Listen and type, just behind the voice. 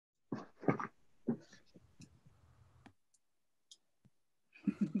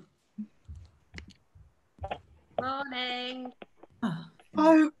Morning.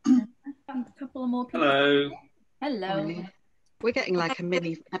 Oh, A couple more people. Hello. Hello. morning. We're getting like a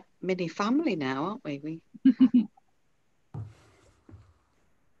mini family now, aren't we?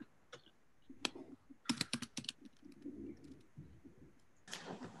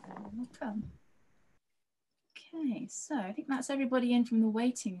 Welcome. Okay, so I think that's everybody in from the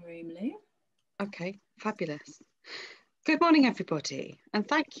waiting room, Lou. Okay, fabulous. Good morning, everybody, and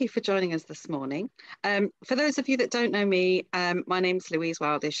thank you for joining us this morning. For those of you that don't know me, my name's Louise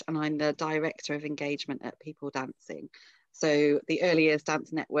Wildish, and I'm the Director of Engagement at People Dancing. So the Early Years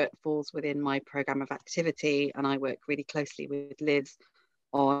Dance Network falls within my programme of activity, and I work really closely with Liz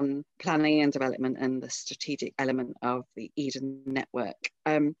on planning and development and the strategic element of the EYDN network.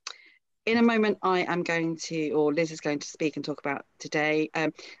 In a moment, I am going to, or Liz is going to speak and talk about today.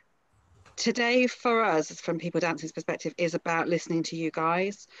 Today for us, from People Dancing's perspective, is about listening to you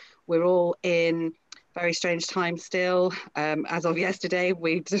guys. We're all in very strange times still. As of yesterday,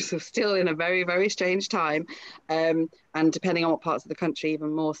 we're still in a very, very strange time. And depending on what parts of the country,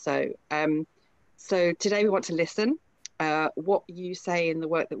 even more so. So today we want to listen. What you say in the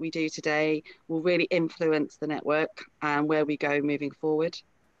work that we do today will really influence the network and where we go moving forward.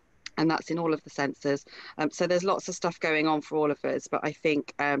 And that's in all of the senses. So there's lots of stuff going on for all of us, but I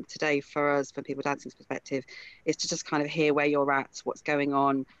think today for us, from People Dancing's perspective, is to just kind of hear where you're at, what's going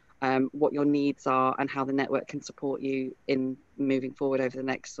on, what your needs are, and how the network can support you in moving forward over the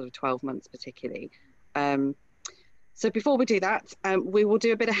next sort of 12 months particularly. So before we do that, we will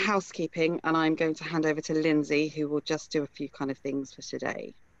do a bit of housekeeping, and I'm going to hand over to Lindsay, who will just do a few kind of things for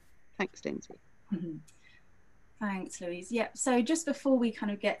today. Thanks, Lindsay. Thanks, Louise. Yeah, so just before we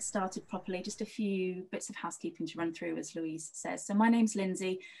kind of get started properly, just a few bits of housekeeping to run through, as Louise says. So my name's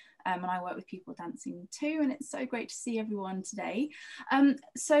Lindsay, and I work with People Dancing too, and it's so great to see everyone today.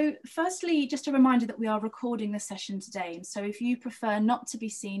 So firstly, just a reminder that we are recording the session today, and so if you prefer not to be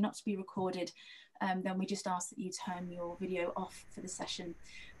seen, not to be recorded, then we just ask that you turn your video off for the session.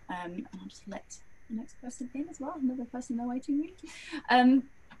 And I'll just let the next person in as well, another person in the waiting room.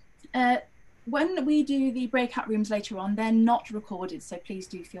 When we do the breakout rooms later on, they're not recorded, so please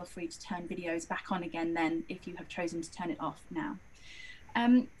do feel free to turn videos back on again then if you have chosen to turn it off now.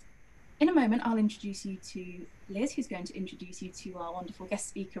 In a moment, I'll introduce you to Liz, who's going to introduce you to our wonderful guest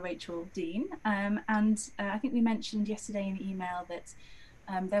speaker, Rachel Dean. I think we mentioned yesterday in the email that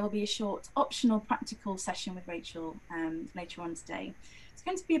there will be a short optional practical session with Rachel later on today. It's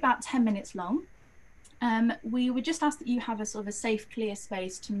going to be about 10 minutes long. We would just ask that you have a sort of a safe, clear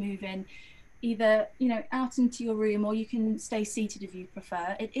space to move in, either out into your room, or you can stay seated if you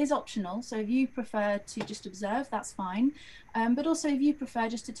prefer. It is optional, so if you prefer to just observe, that's fine. But also if you prefer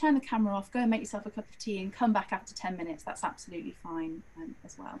just to turn the camera off, go and make yourself a cup of tea and come back after 10 minutes, that's absolutely fine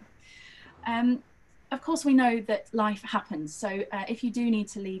as well. Of course, we know that life happens, so if you do need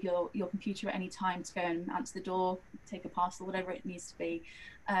to leave your computer at any time to go and answer the door, take a parcel, whatever it needs to be,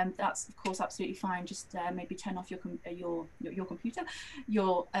 that's of course absolutely fine. Just maybe turn off your computer,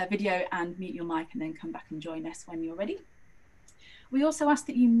 your video, and mute your mic, and then come back and join us when you're ready. We also ask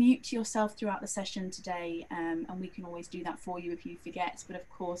that you mute yourself throughout the session today, and we can always do that for you if you forget, but of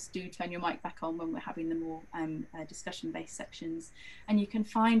course do turn your mic back on when we're having the more discussion-based sections. And you can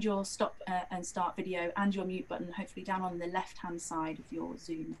find your stop and start video and your mute button hopefully down on the left-hand side of your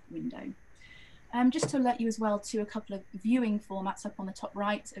Zoom window. Just to alert you as well to a couple of viewing formats up on the top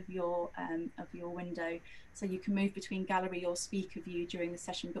right of your window, so you can move between gallery or speaker view during the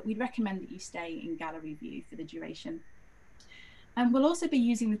session, but we'd recommend that you stay in gallery view for the duration. We'll also be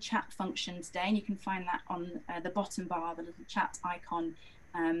using the chat function today, and you can find that on the bottom bar, the little chat icon.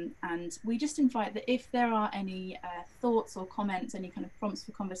 And we just invite that if there are any thoughts or comments, any kind of prompts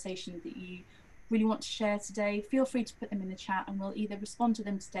for conversation that you really want to share today, feel free to put them in the chat, and we'll either respond to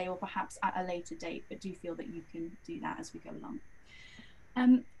them today or perhaps at a later date, but do feel that you can do that as we go along.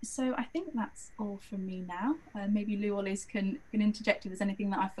 So I think that's all from me now. Maybe Lou or Liz can interject if there's anything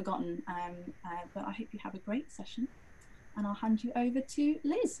that I've forgotten, but I hope you have a great session. And I'll hand you over to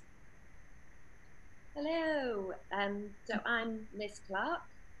Liz. Hello, so I'm Liz Clark,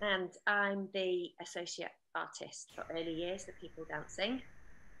 and I'm the Associate Artist for Early Years at People Dancing.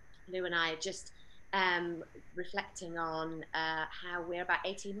 Lou and I are just reflecting on how we're about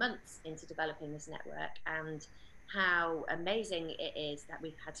 18 months into developing this network, and how amazing it is that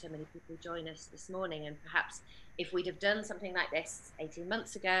we've had so many people join us this morning. And perhaps if we'd have done something like this 18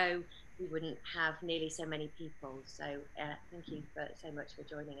 months ago, we wouldn't have nearly so many people. So thank you so much for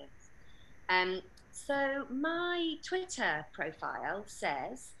joining us. So my Twitter profile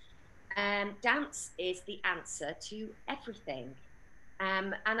says, dance is the answer to everything.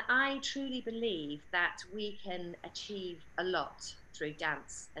 And I truly believe that we can achieve a lot through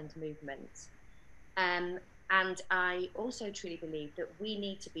dance and movement. And I also truly believe that we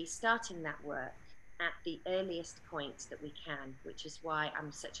need to be starting that work at the earliest point that we can, which is why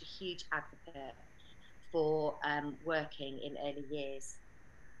I'm such a huge advocate for working in early years.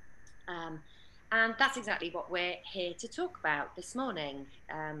 And that's exactly what we're here to talk about this morning.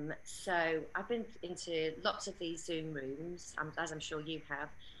 So I've been into lots of these Zoom rooms, as I'm sure you have,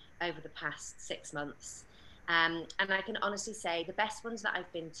 over the past 6 months. And I can honestly say the best ones that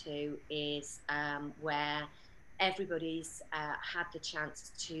I've been to is where everybody's had the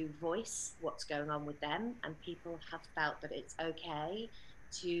chance to voice what's going on with them, and people have felt that it's okay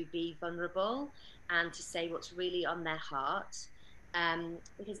to be vulnerable and to say what's really on their heart.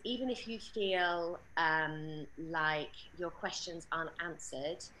 Because even if you feel like your questions aren't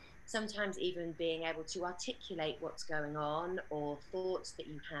answered, sometimes even being able to articulate what's going on or thoughts that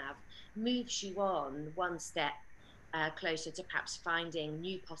you have moves you on one step closer to perhaps finding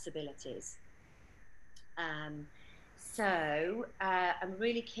new possibilities. So I'm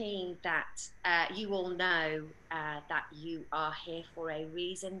really keen that you all know that you are here for a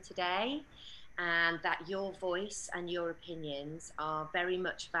reason today, and that your voice and your opinions are very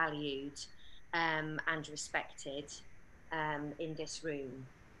much valued and respected in this room.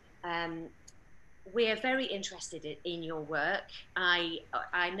 We're very interested in your work. I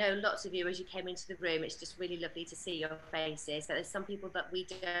know lots of you, as you came into the room, it's just really lovely to see your faces. But there's some people that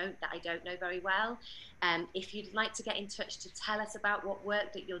I don't know very well. If you'd like to get in touch to tell us about what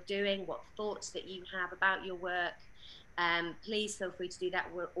work that you're doing, what thoughts that you have about your work, please feel free to do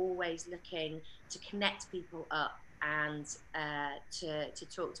that. We're always looking to connect people up and to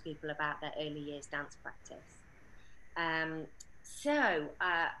talk to people about their early years dance practice.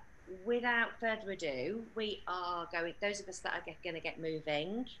 Without further ado, we are going, those of us that are going to get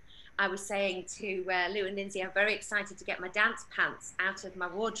moving. I was saying to Lou and Lindsay, I'm very excited to get my dance pants out of my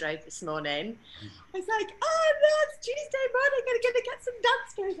wardrobe this morning. I was like, oh no, it's Tuesday morning, I'm going to get some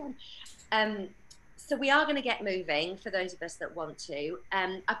dance clothes on. So we are going to get moving for those of us that want to.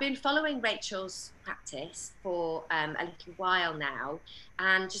 I've been following Rachel's practice for a little while now,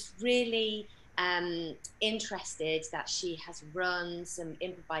 and just really interested that she has run some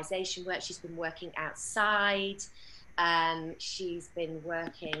improvisation work. She's been working outside. She's been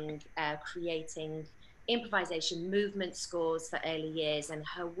working, creating improvisation movement scores for early years, and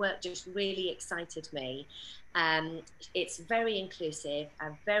her work just really excited me. It's very inclusive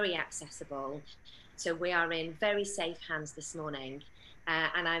and very accessible. So we are in very safe hands this morning,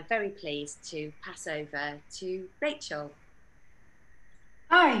 and I'm very pleased to pass over to Rachel.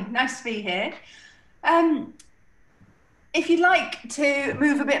 Hi, nice to be here. If you'd like to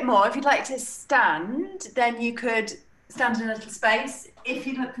move a bit more, if you'd like to stand, then you could stand in a little space. If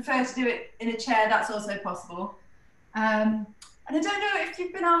you'd prefer to do it in a chair, that's also possible. And I don't know if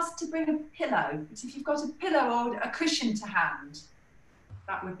you've been asked to bring a pillow, but if you've got a pillow or a cushion to hand,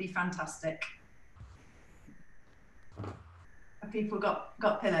 that would be fantastic. Have people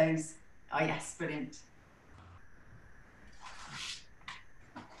got pillows? Oh yes, brilliant.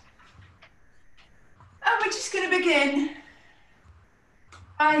 And we're just going to begin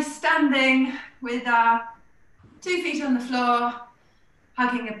by standing with our 2 feet on the floor,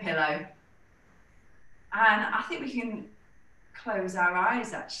 hugging a pillow. And I think we can close our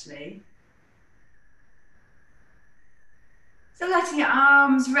eyes actually. So letting your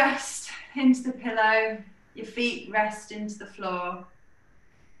arms rest into the pillow, your feet rest into the floor.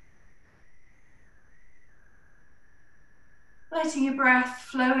 Letting your breath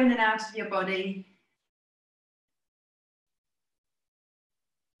flow in and out of your body.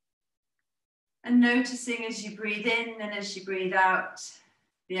 And noticing as you breathe in and as you breathe out,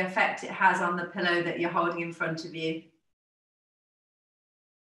 the effect it has on the pillow that you're holding in front of you.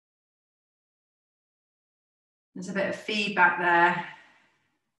 There's a bit of feedback there,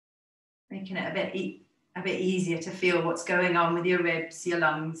 making it a bit easier to feel what's going on with your ribs, your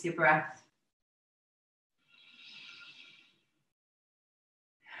lungs, your breath.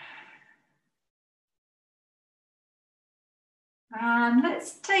 And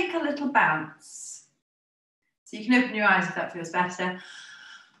let's take a little bounce. So you can open your eyes if that feels better.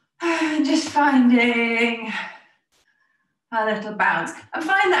 And just finding a little bounce. And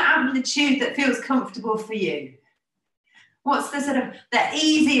find that amplitude that feels comfortable for you. What's the sort of the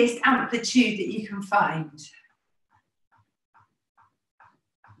easiest amplitude that you can find?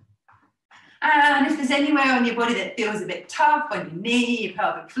 And if there's anywhere on your body that feels a bit tough, on your knee, your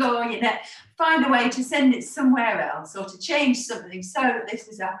pelvic floor, your neck, find a way to send it somewhere else or to change something so that this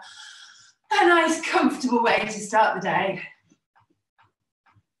is a nice, comfortable way to start the day.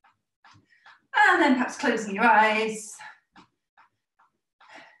 And then perhaps closing your eyes.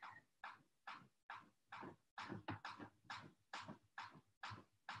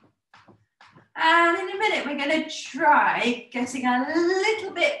 And in a minute, we're going to try getting a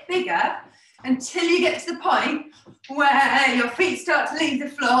little bit bigger until you get to the point where your feet start to leave the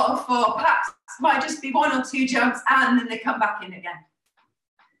floor for perhaps might just be 1 or 2 jumps and then they come back in again.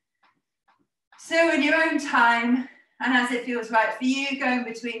 So in your own time, and as it feels right for you, going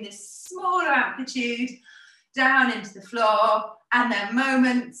between this smaller amplitude down into the floor, and then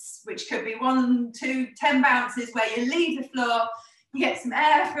moments, which could be 1, 2, 10 bounces where you leave the floor, you get some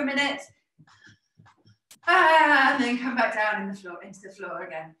air for a minute, and then come back down into the floor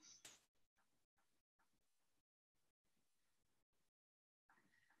again.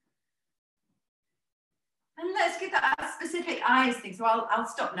 And let's get that specific eyes thing. So I'll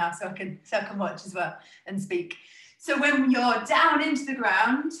stop now so I can watch as well and speak. So when you're down into the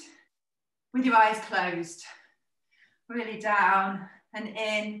ground with your eyes closed, really down and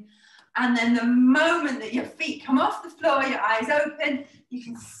in, and then the moment that your feet come off the floor, your eyes open, you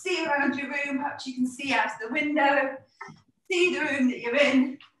can see around your room, perhaps you can see out the window, see the room that you're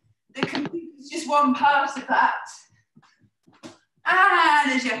in. The computer is just one part of that.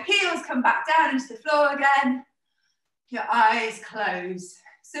 And as your heels come back down into the floor again, your eyes close.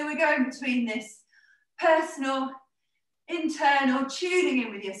 So we're going between this personal, internal, tuning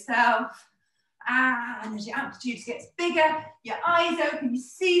in with yourself. And as your amplitude gets bigger, your eyes open, you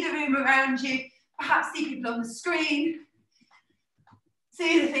see the room around you, perhaps see people on the screen,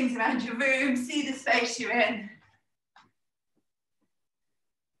 see the things around your room, see the space you're in.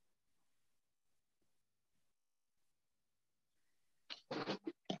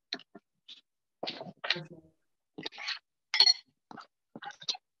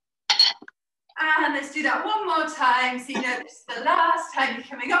 And let's do that one more time. So you know this is the last time you're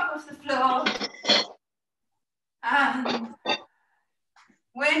coming up off the floor. And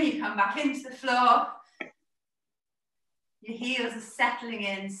when you come back into the floor, your heels are settling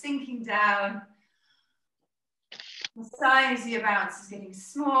in, sinking down. The size of your bounce is getting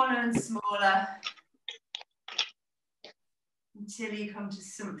smaller and smaller until you come to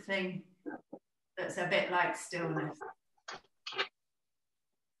something that's a bit like stillness.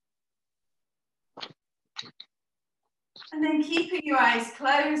 And then keeping your eyes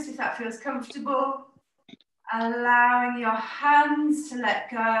closed if that feels comfortable, allowing your hands to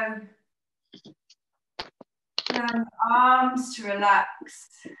let go, and arms to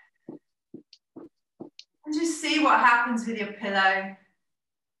relax. And just see what happens with your pillow.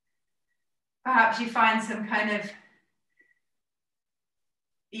 Perhaps you find some kind of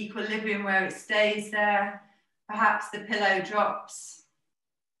equilibrium where it stays there. Perhaps the pillow drops.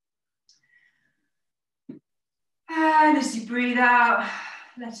 And as you breathe out,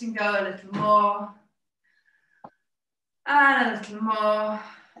 letting go a little more. And a little more.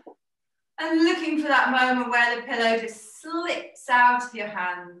 And looking for that moment where the pillow just slips out of your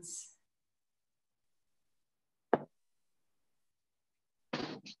hands.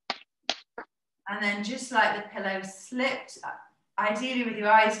 And then just like the pillow slipped, ideally with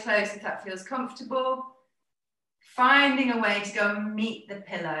your eyes closed if that feels comfortable, finding a way to go and meet the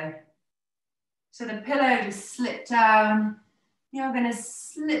pillow. So the pillow just slipped down. You're going to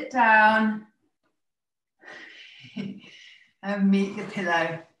slip down and meet the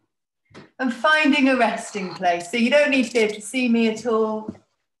pillow. And finding a resting place. So you don't need to be able to see me at all.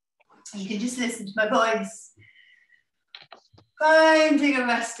 You can just listen to my voice. Finding a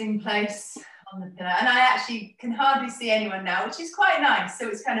resting place on the pillow. And I actually can hardly see anyone now, which is quite nice. So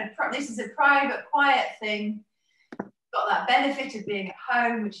it's kind of, this is a private, quiet thing. Got that benefit of being at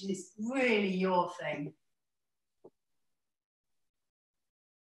home, which is really your thing.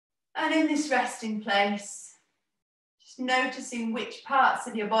 And in this resting place, just noticing which parts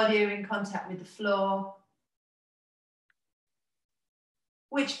of your body are in contact with the floor,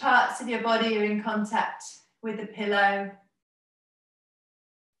 which parts of your body are in contact with the pillow,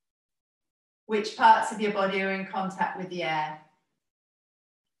 which parts of your body are in contact with the air.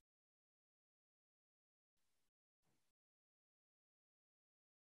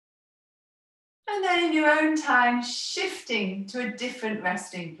 And then in your own time, shifting to a different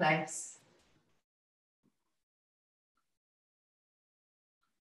resting place.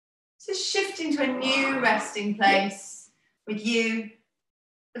 So shifting to a new resting place with you,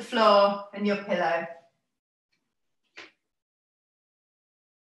 the floor, and your pillow.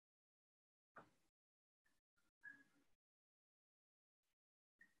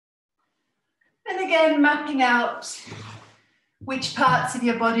 And again, mapping out which parts of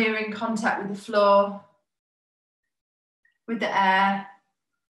your body are in contact with the floor, with the air,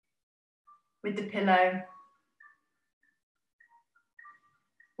 with the pillow?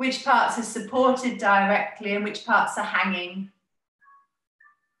 Which parts are supported directly and which parts are hanging?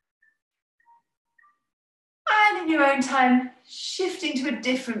 And in your own time, shifting to a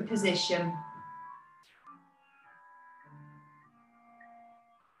different position.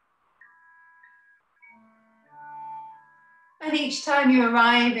 And each time you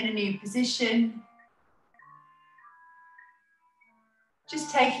arrive in a new position,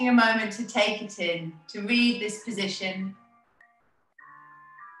 just taking a moment to take it in, to read this position.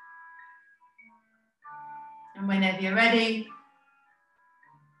 And whenever you're ready,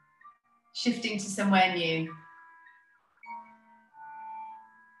 shifting to somewhere new.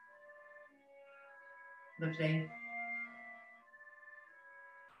 Lovely.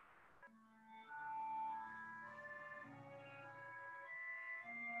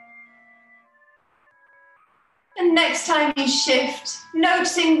 And next time you shift,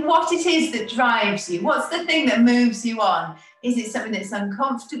 noticing what it is that drives you. What's the thing that moves you on? Is it something that's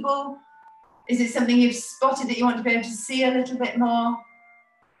uncomfortable? Is it something you've spotted that you want to be able to see a little bit more?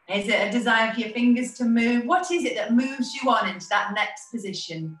 Is it a desire for your fingers to move? What is it that moves you on into that next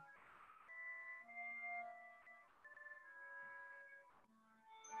position?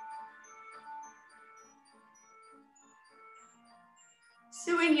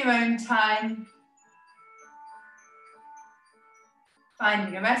 So in your own time,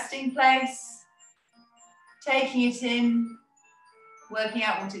 finding a resting place, taking it in, working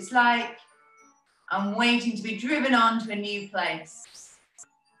out what it's like, and waiting to be driven on to a new place.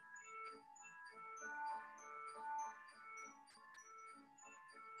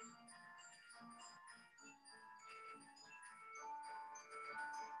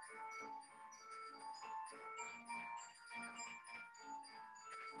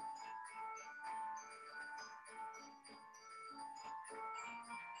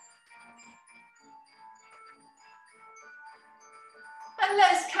 And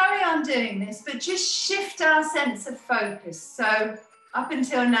let's carry on doing this, but just shift our sense of focus. So up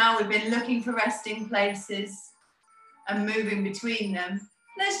until now, we've been looking for resting places and moving between them.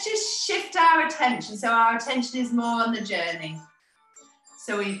 Let's just shift our attention. So our attention is more on the journey.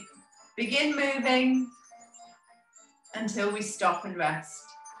 So we begin moving until we stop and rest.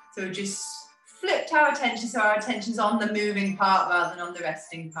 So we just flipped our attention. So our attention's on the moving part rather than on the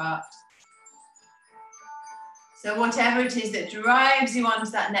resting part. So whatever it is that drives you onto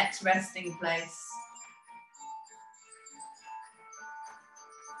that next resting place.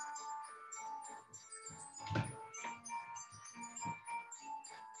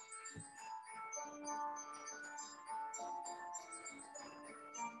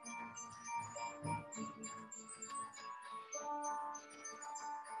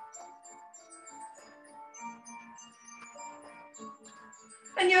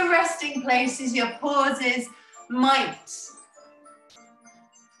 And your resting places, your pauses, might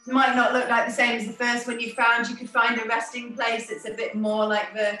not look like the same as the first one you found. You could find a resting place that's a bit more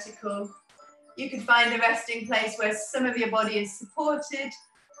like vertical. You could find a resting place where some of your body is supported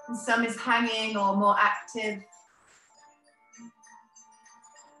and some is hanging or more active.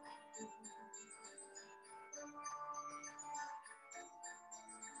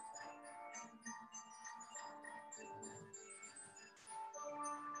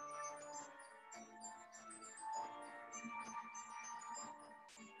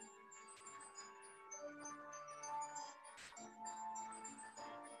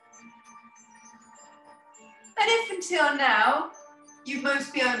 And if until now, you've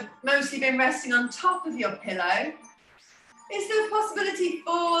mostly been resting on top of your pillow, is there a possibility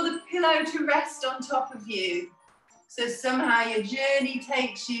for the pillow to rest on top of you? So somehow your journey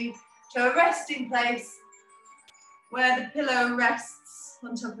takes you to a resting place where the pillow rests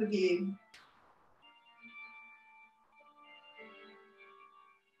on top of you.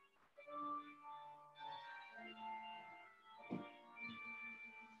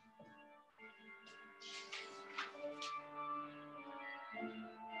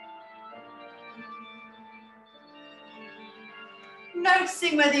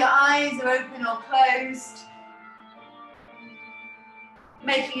 Noticing whether your eyes are open or closed.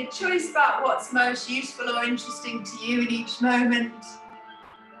 Making a choice about what's most useful or interesting to you in each moment.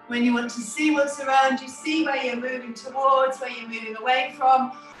 When you want to see what's around you, see where you're moving towards, where you're moving away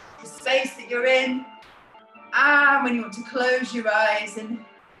from, the space that you're in. And when you want to close your eyes and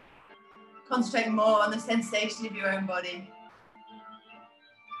concentrate more on the sensation of your own body.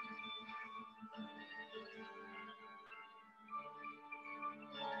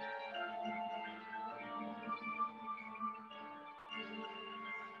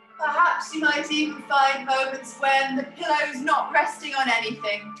 Perhaps you might even find moments when the pillow is not resting on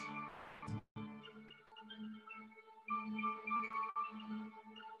anything.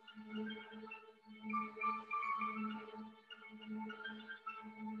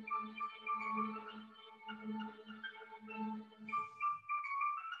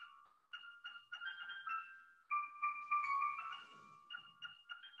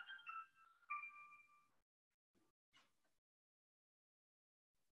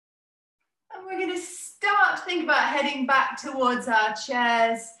 And we're going to start to think about heading back towards our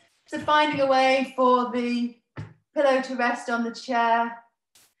chairs. So finding a way for the pillow to rest on the chair,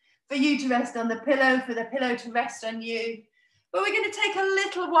 for you to rest on the pillow, for the pillow to rest on you. But we're going to take a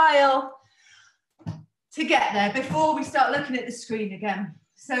little while to get there before we start looking at the screen again.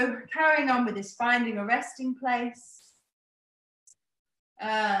 So carrying on with this, finding a resting place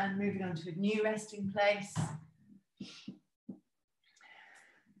and moving on to a new resting place.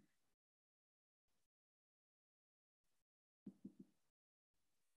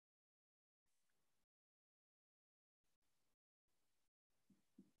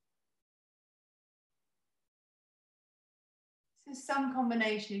 So some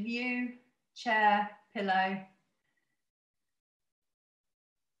combination of you, chair, pillow.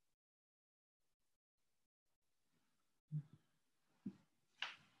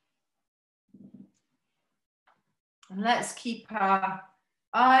 And let's keep our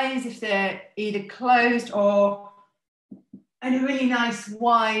eyes, if they're either closed or in a really nice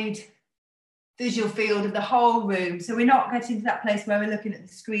wide visual field of the whole room. So we're not getting to that place where we're looking at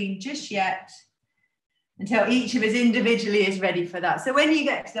the screen just yet until each of us individually is ready for that. So when you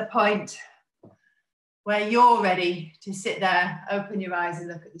get to the point where you're ready to sit there, open your eyes and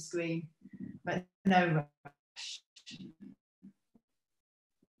look at the screen, but no rush.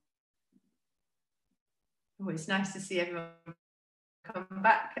 Oh, it's nice to see everyone come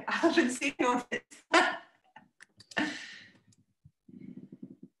back. I haven't seen all this.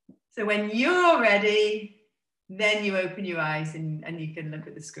 So when you're ready, then you open your eyes and you can look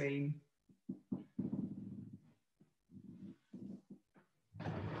at the screen.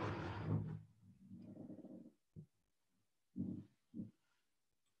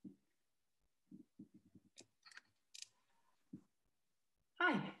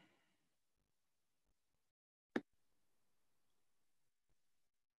 Hi.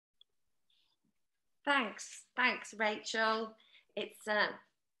 Thanks, Rachel.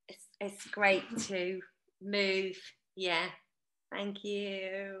 It's great to move. Yeah, thank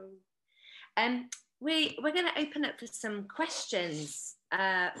you. We're going to open up for some questions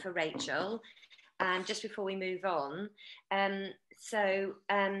for Rachel, just before we move on.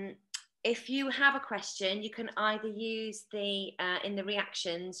 If you have a question, you can either use the in the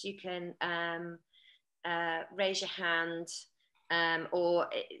reactions. You can raise your hand. Or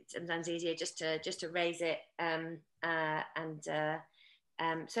it's sometimes easier just to raise it,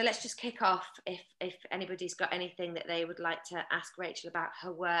 so let's just kick off if anybody's got anything that they would like to ask Rachel about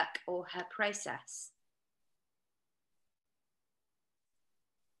her work or her process.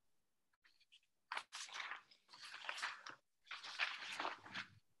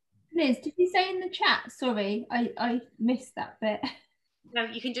 Liz, did you say in the chat? Sorry, I missed that bit. No,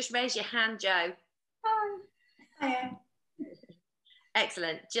 you can just raise your hand, Jo. Hi. Hiya.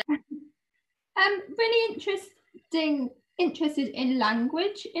 Excellent. Really interested in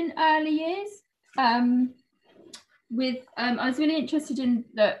language in early years. I was really interested in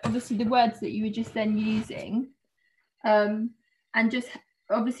obviously the words that you were just then using, and just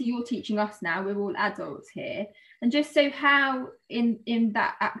obviously you're teaching us now. We're all adults here, and just so how in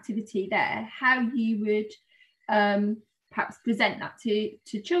that activity there, how you would perhaps present that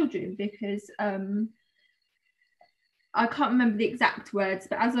to children, because I can't remember the exact words,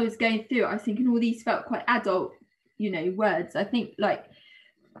 but as I was going through it, I was thinking all these felt quite adult, words. I think I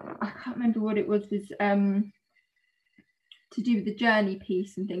can't remember what it was to do with the journey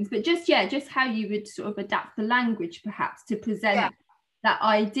piece and things, but just how you would sort of adapt the language perhaps to present that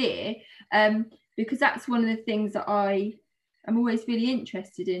idea, because that's one of the things that I am always really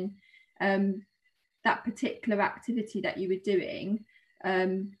interested in, that particular activity that you were doing.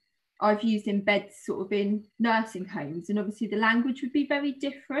 I've used in beds sort of in nursing homes, and obviously the language would be very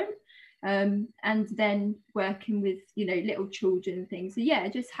different, and then working with little children and things. So yeah,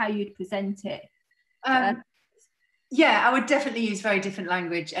 just how you'd present it. Yeah, I would definitely use very different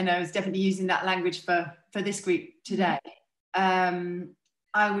language, and I was definitely using that language for this group today.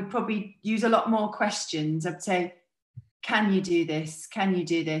 I would probably use a lot more questions. I'd say, can you do this? Can you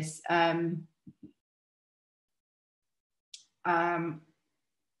do this?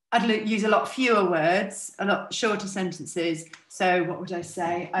 I'd use a lot fewer words, a lot shorter sentences. So what would I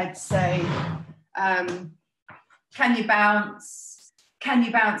say? I'd say, can you bounce? Can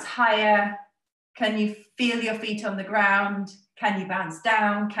you bounce higher? Can you feel your feet on the ground? Can you bounce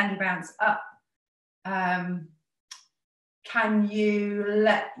down? Can you bounce up? Can you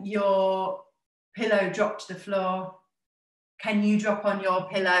let your pillow drop to the floor? Can you drop on your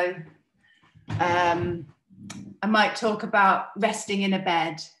pillow? I might talk about resting in a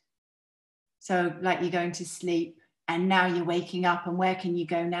bed. So like you're going to sleep and now you're waking up, and where can you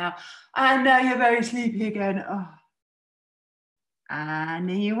go now? And now you're very sleepy again. Oh. And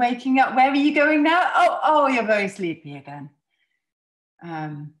are you waking up? Where are you going now? Oh, you're very sleepy again.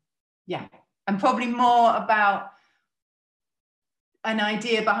 Yeah, and probably more about an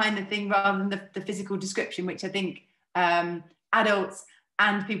idea behind the thing rather than the physical description, which I think adults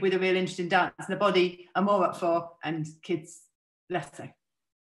and people with a real interest in dance and the body are more up for, and kids less so.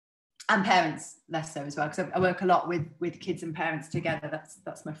 And parents less so as well, because I work a lot with kids and parents together.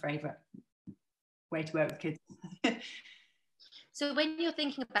 That's my favourite way to work with kids. So when you're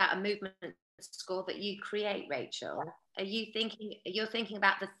thinking about a movement score that you create, Rachel, you're thinking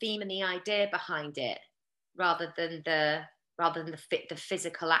about the theme and the idea behind it rather than the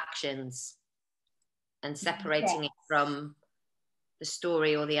physical actions, and separating it from the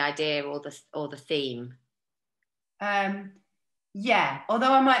story or the idea or the theme? Yeah,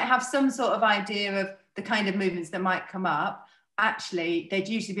 although I might have some sort of idea of the kind of movements that might come up, actually they'd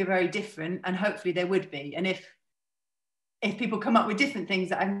usually be very different, and hopefully they would be. And if people come up with different things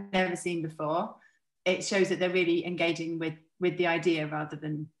that I've never seen before, it shows that they're really engaging with the idea rather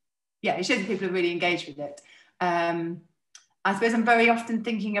than, yeah, it shows that people are really engaged with it. I suppose I'm very often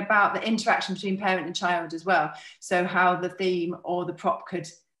thinking about the interaction between parent and child as well. So how the theme or the prop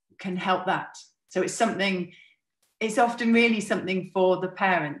can help that. So it's often really something for the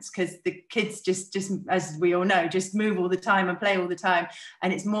parents, because the kids just, as we all know, just move all the time and play all the time.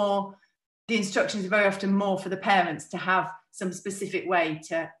 And it's more, the instructions are very often more for the parents to have some specific way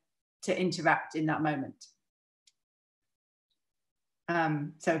to interact in that moment.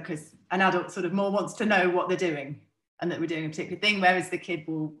 So because an adult sort of more wants to know what they're doing and that we're doing a particular thing, whereas the kid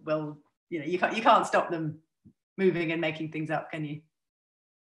will you can't stop them moving and making things up, can you?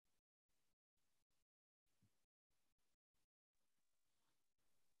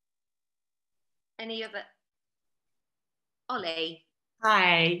 Any other? Ollie?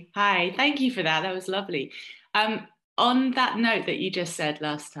 Hi, thank you for that. That was lovely. On that note that you just said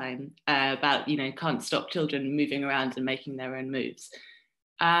last time about, can't stop children moving around and making their own moves.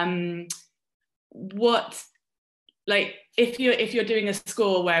 If you're doing a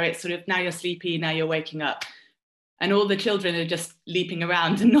score where it's sort of now you're sleepy, now you're waking up, and all the children are just leaping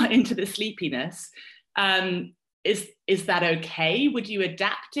around and not into the sleepiness, is that okay? Would you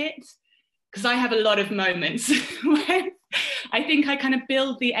adapt it? Because I have a lot of moments when I think I kind of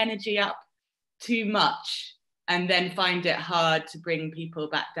build the energy up too much and then find it hard to bring people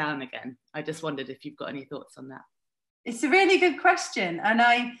back down again. I just wondered if you've got any thoughts on that. It's a really good question. And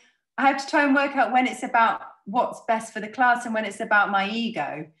I have to try and work out when it's about what's best for the class and when it's about my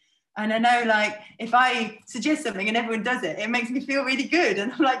ego. And I know, like, if I suggest something and everyone does it, it makes me feel really good.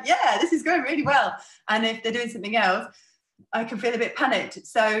 And I'm like, yeah, this is going really well. And if they're doing something else, I can feel a bit panicked.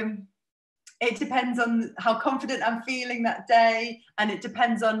 So it depends on how confident I'm feeling that day. And it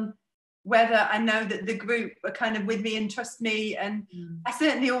depends on whether I know that the group are kind of with me and trust me. And I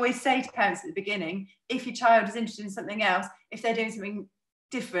certainly always say to parents at the beginning, if your child is interested in something else, if they're doing something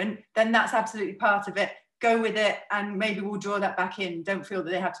different, then that's absolutely part of it. Go with it, and maybe we'll draw that back in. Don't feel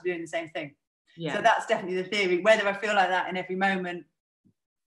that they have to be doing the same thing. Yeah. So that's definitely the theory. Whether I feel like that in every moment,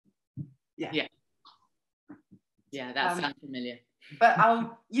 yeah, that sounds familiar. But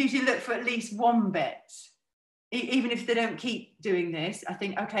I'll usually look for at least one bit. Even if they don't keep doing this, I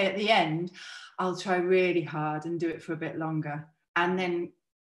think, okay, at the end, I'll try really hard and do it for a bit longer. And then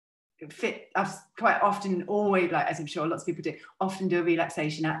I've quite often always, like, as I'm sure lots of people do, often do a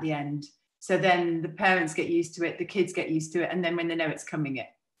relaxation at the end. So then the parents get used to it, the kids get used to it. And then when they know it's coming,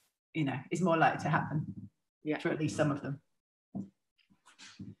 it's more likely to happen for at least some of them.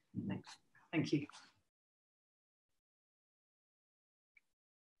 Thanks. Thank you.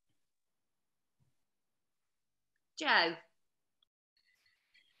 Jo?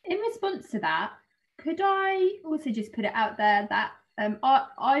 In response to that, could I also just put it out there that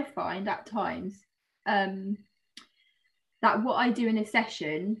I find at times that what I do in a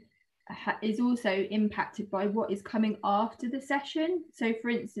session is also impacted by what is coming after the session. So for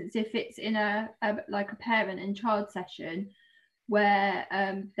instance, if it's in a parent and child session where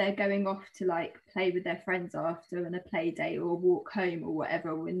they're going off to like play with their friends after and a play day or walk home or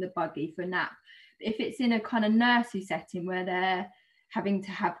whatever, or in the buggy for a nap, if it's in a kind of nursery setting where they're having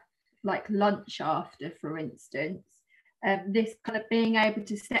to have like lunch after, for instance, this kind of being able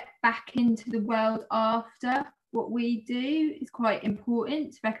to step back into the world after what we do is quite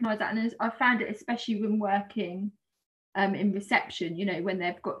important to recognise that. And I found it especially when working in reception, when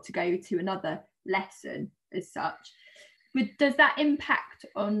they've got to go to another lesson as such. But does that impact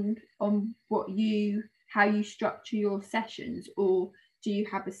on how you structure your sessions, or do you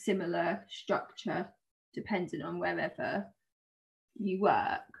have a similar structure dependent on wherever you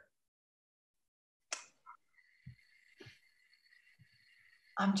work?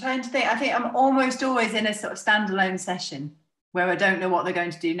 I'm trying to think. I think I'm almost always in a sort of standalone session where I don't know what they're going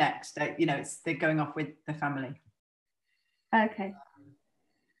to do next. You know, they're going off with the family. Okay.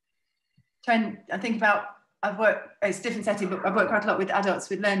 I think about, it's a different setting, but I've worked quite a lot with adults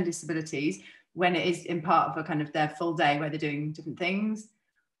with learning disabilities when it is in part of a kind of their full day where they're doing different things.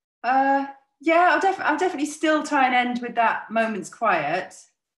 Yeah, I'll definitely still try and end with that moment's quiet,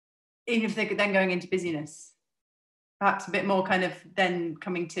 even if they're then going into busyness. Perhaps a bit more kind of then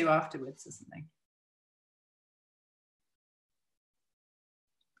coming to afterwards or something.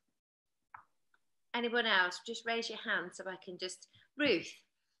 Anyone else? Just raise your hand so I can just... Ruth.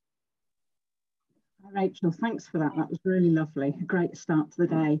 Rachel, thanks for that. That was really lovely. A great start to the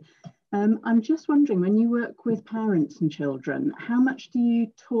day. I'm just wondering, when you work with parents and children, how much do you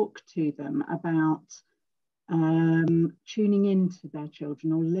talk to them about tuning into their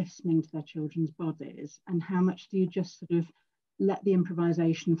children or listening to their children's bodies, and how much do you just sort of let the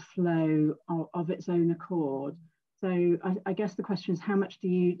improvisation flow of its own accord? So I guess the question is, how much do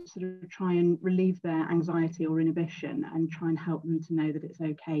you sort of try and relieve their anxiety or inhibition and try and help them to know that it's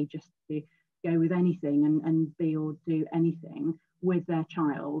okay just to go with anything and be or do anything with their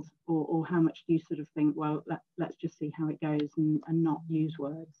child, or how much do you sort of think, well, let's just see how it goes and not use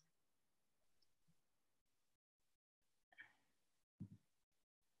words?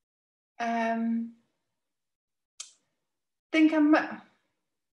 I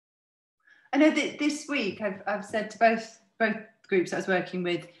know that this week I've said to both groups I was working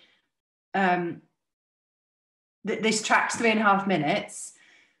with, this track's 3.5 minutes.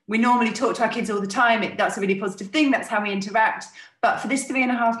 We normally talk to our kids all the time. That's a really positive thing. That's how we interact. But for this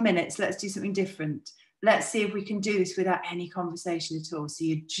 3.5 minutes, let's do something different. Let's see if we can do this without any conversation at all. So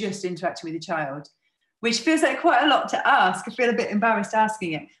you're just interacting with the child, which feels like quite a lot to ask. I feel a bit embarrassed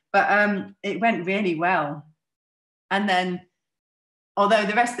asking it, but it went really well. And then, although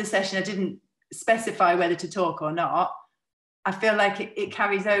the rest of the session I didn't specify whether to talk or not, I feel like it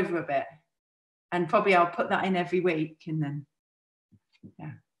carries over a bit. And probably I'll put that in every week, and then,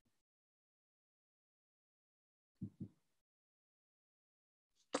 yeah.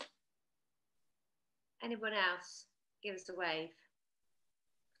 Anyone else? Give us a wave.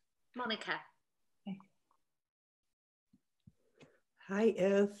 Monica.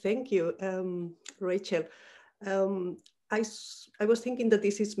 Hi, thank you, Rachel. I was thinking that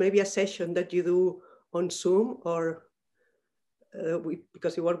this is maybe a session that you do on Zoom, or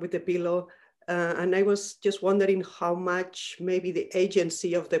because you work with the pillow, and I was just wondering how much maybe the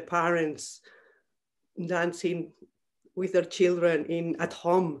agency of the parents dancing with their children at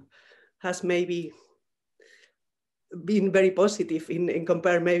home has maybe been very positive in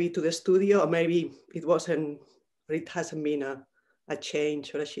compare maybe to the studio, or maybe it wasn't, or it hasn't been a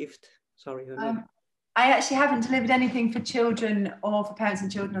change or a shift. Sorry. I actually haven't delivered anything for children or for parents and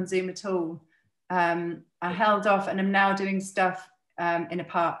children on Zoom at all. I held off, and I'm now doing stuff in a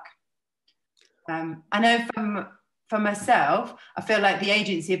park. I know for myself, I feel like the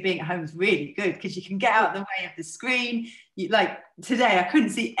agency of being at home is really good because you can get out of the way of the screen. Like today, I couldn't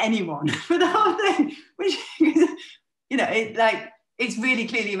see anyone for the whole thing, which you know, it's really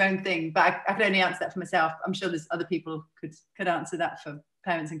clearly your own thing. But I can only answer that for myself. I'm sure there's other people could answer that for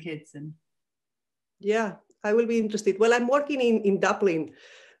parents and kids. And yeah, I will be interested. Well, I'm working in Dublin,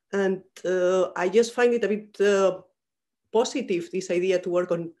 and I just find it a bit positive, this idea to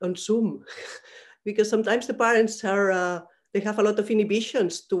work on Zoom, because sometimes the parents are, they have a lot of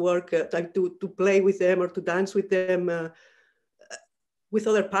inhibitions to work, to play with them or to dance with them, with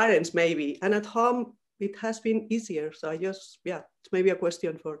other parents maybe. And at home, it has been easier. So it's maybe a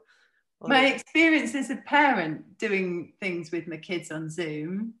question for my experience as a parent doing things with my kids on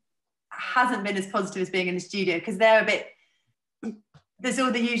Zoom hasn't been as positive as being in the studio, because they're a bit, there's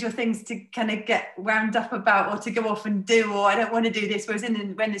all the usual things to kind of get wound up about or to go off and do, or I don't want to do this. Whereas in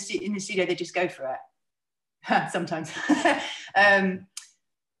the studio, they just go for it. Sometimes.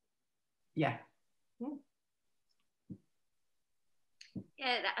 Yeah.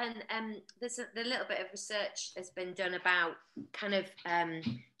 Yeah, and there's a little bit of research has been done about kind of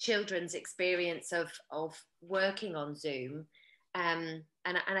children's experience of working on Zoom, and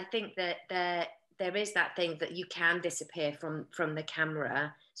I think that there is that thing that you can disappear from the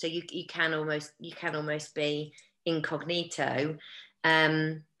camera, so you can almost be incognito,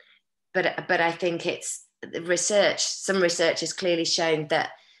 but I think it's some research has clearly shown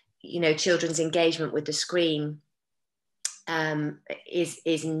that, you know, children's engagement with the screen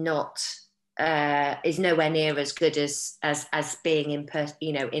is not is nowhere near as good as being in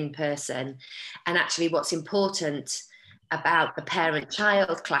person. And actually, what's important about the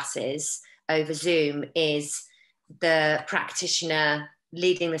parent-child classes over Zoom is the practitioner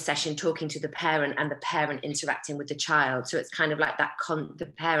leading the session, talking to the parent, and the parent interacting with the child. So it's kind of like that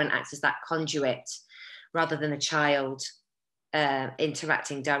the parent acts as that conduit rather than the child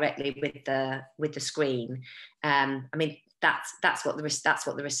interacting directly with the screen. I mean, that's what the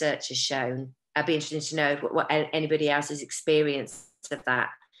research has shown. I'd be interested to know what anybody else's experience of that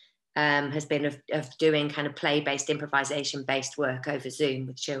has been of doing kind of play-based, improvisation-based work over Zoom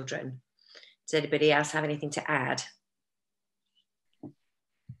with children. Does anybody else have anything to add?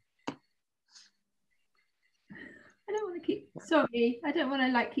 I don't want to keep, sorry, I don't want to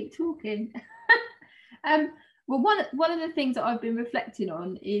like keep talking. Well, one of the things that I've been reflecting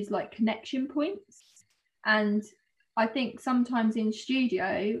on is like connection points. And I think sometimes in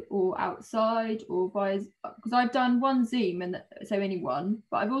studio or outside or via, because I've done one Zoom, and so only one,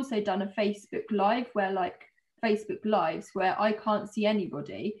 but I've also done a Facebook Live where like Facebook Lives where I can't see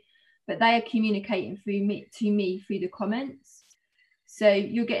anybody, but they are communicating through me to me through the comments. So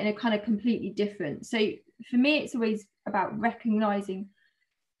you're getting a kind of completely different. So for me, it's always about recognizing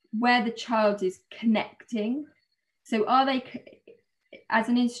where the child is connecting. So are they, as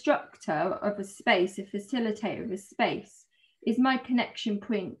an instructor of a space, a facilitator of a space, is my connection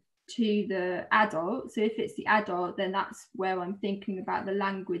point to the adult? So if it's the adult, then that's where I'm thinking about the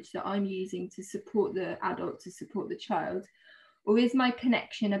language that I'm using to support the adult, to support the child. Or is my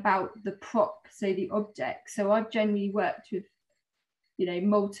connection about the prop, so the object? So I've generally worked with, you know,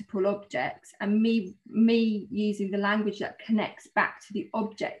 multiple objects, and me using the language that connects back to the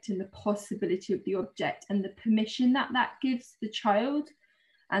object and the possibility of the object and the permission that gives the child.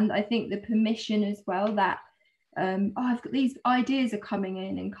 And I think the permission as well that I've got these ideas are coming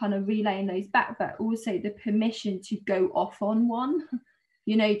in, and kind of relaying those back, but also the permission to go off on one,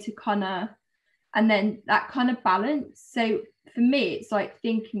 you know, to kind of, and then that kind of balance. So for me, it's like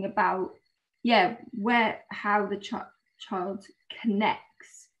thinking about, yeah, how the child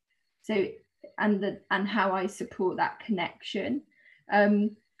connects, so and how I support that connection.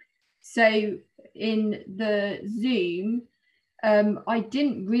 So in the Zoom, I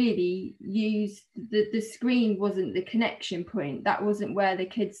didn't really use the screen, wasn't the connection point. That wasn't where the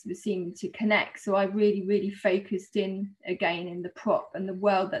kids were seeming to connect. So I really focused in again in the prop and the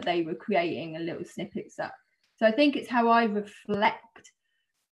world that they were creating, and little snippets up. So I think it's how I reflect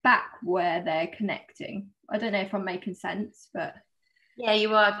back where they're connecting. I don't know if I'm making sense, but yeah,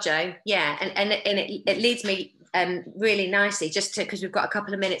 you are, Jo. Yeah, and it leads me really nicely, just to, because we've got a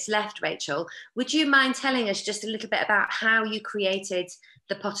couple of minutes left, Rachel. Would you mind telling us just a little bit about how you created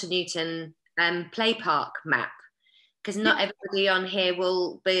the Potter Newton play park map? Because not everybody on here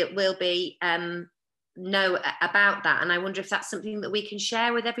will be know about that, and I wonder if that's something that we can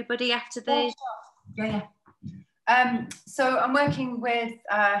share with everybody after the. Yeah. So I'm working with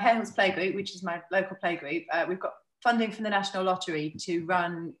Hare Hills Playgroup, which is my local playgroup. We've got funding from the National Lottery to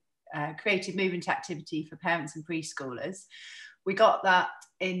run creative movement activity for parents and preschoolers. We got that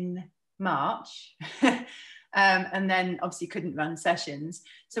in March, and then obviously couldn't run sessions.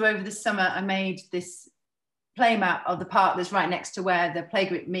 So over the summer, I made this play map of the park that's right next to where the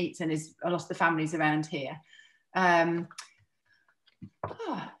playgroup meets and is a lot of the families around here. Try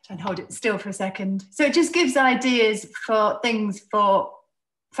and hold it still for a second. So it just gives ideas for things for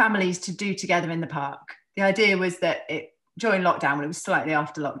families to do together in the park. The idea was that during lockdown, when it was slightly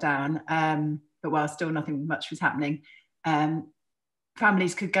after lockdown, but while still nothing much was happening,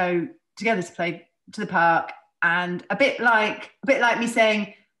 families could go together to play to the park, and a bit like me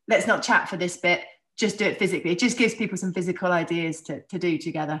saying, let's not chat for this bit, just do it physically. It just gives people some physical ideas to do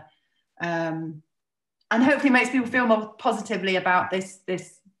together. And hopefully makes people feel more positively about this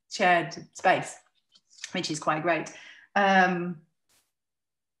shared space, which is quite great.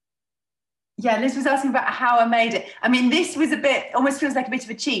 Yeah, Liz was asking about how I made it. I mean, this was almost feels like a bit of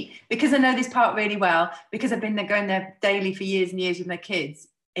a cheat, because I know this park really well, because I've been going there daily for years and years with my kids.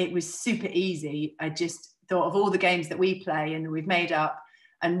 It was super easy. I just thought of all the games that we play and we've made up,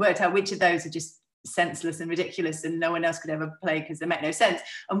 and worked out which of those are just senseless and ridiculous and no one else could ever play because they make no sense,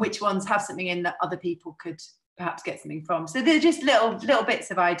 and which ones have something in that other people could perhaps get something from. So they're just little bits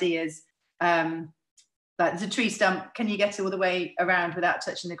of ideas. Like there's a tree stump, can you get all the way around without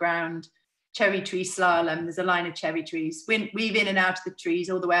touching the ground? Cherry tree slalom, there's a line of cherry trees, weave in and out of the trees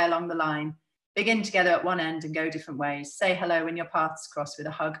all the way along the line, begin together at one end and go different ways, say hello when your paths cross with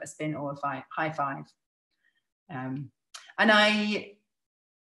a hug, a spin or a high five. And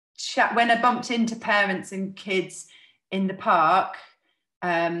when I bumped into parents and kids in the park,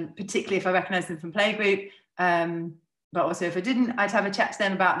 particularly if I recognise them from playgroup. But also if I didn't, I'd have a chat to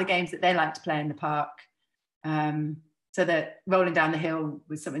them about the games that they like to play in the park. So that rolling down the hill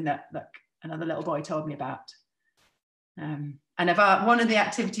was something that another little boy told me about. And one of the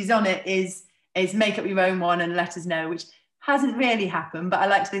activities on it is make up your own one and let us know, which hasn't really happened, but I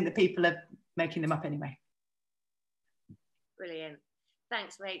like to think that people are making them up anyway. Brilliant.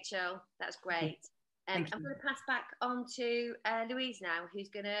 Thanks, Rachel. That's great. I'm going to pass back on to Louise now, who's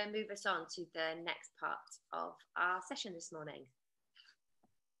going to move us on to the next part of our session this morning.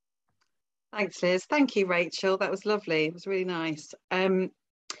 Thanks, Liz. Thank you, Rachel. That was lovely. It was really nice.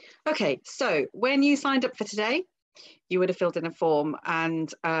 Okay, so when you signed up for today, you would have filled in a form,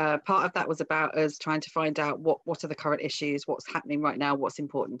 and part of that was about us trying to find out what are the current issues, what's happening right now, what's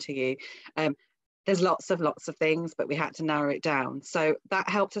important to you. There's lots of things, but we had to narrow it down. So that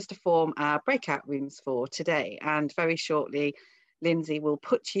helped us to form our breakout rooms for today. And very shortly, Lindsay will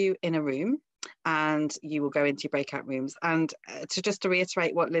put you in a room and you will go into your breakout rooms. And to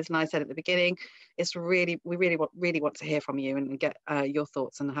reiterate what Liz and I said at the beginning, it's we really want to hear from you and get your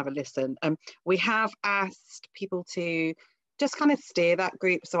thoughts and have a listen. We have asked people to just kind of steer that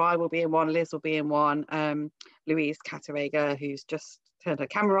group. So I will be in one, Liz will be in one, Louise Cattarega, who's just turned her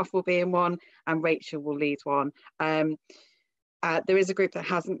camera off, will be in one, and Rachel will lead one. There is a group that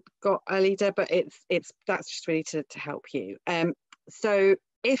hasn't got a leader, but that's just really to help you. So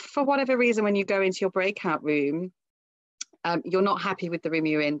if for whatever reason when you go into your breakout room you're not happy with the room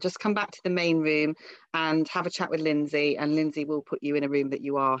you're in, just come back to the main room and have a chat with Lindsay, and Lindsay will put you in a room that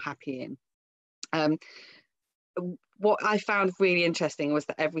you are happy in. What I found really interesting was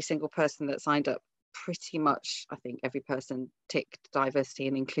that every single person that signed up, pretty much, I think every person ticked diversity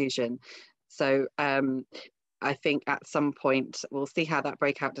and inclusion. So I think at some point we'll see how that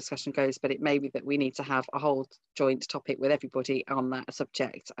breakout discussion goes, but it may be that we need to have a whole joint topic with everybody on that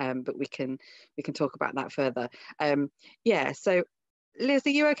subject, but we can talk about that further. Yeah, so Liz,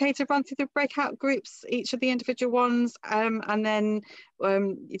 are you okay to run through the breakout groups, each of the individual ones, and then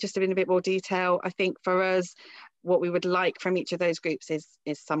just in a bit more detail? I think for us, what we would like from each of those groups is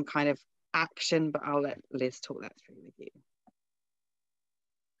some kind of action, but I'll let Liz talk that through with you.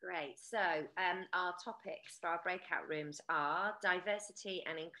 Great. So our topics for our breakout rooms are diversity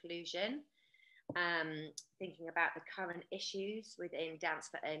and inclusion, thinking about the current issues within Dance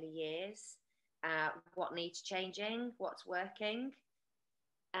for Early Years, what needs changing, what's working.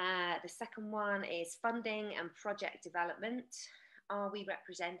 The second one is funding and project development. Are we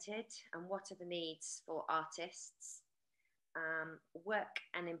represented, and what are the needs for artists? Work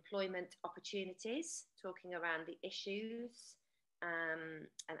and employment opportunities, talking around the issues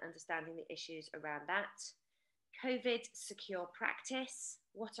and understanding the issues around that. COVID secure practice,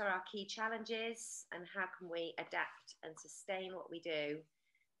 what are our key challenges and how can we adapt and sustain what we do?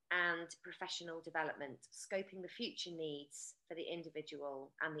 And professional development, scoping the future needs for the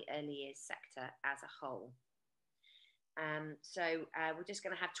individual and the early years sector as a whole. So we're just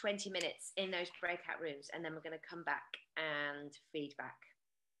going to have 20 minutes in those breakout rooms, and then we're going to come back and feedback.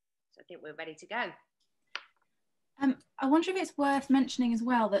 So I think we're ready to go. I wonder if it's worth mentioning as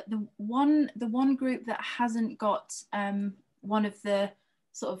well that the one group that hasn't got one of the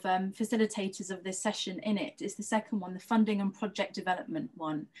sort of facilitators of this session in it is the second one, the funding and project development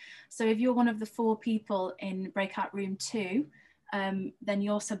one. So if you're one of the 4 people in breakout room 2, then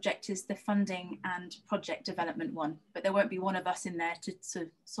your subject is the funding and project development one, but there won't be one of us in there to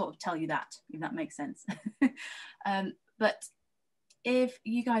sort of tell you that, if that makes sense. But if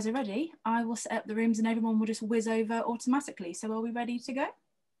you guys are ready, I will set up the rooms and everyone will just whiz over automatically. So are we ready to go?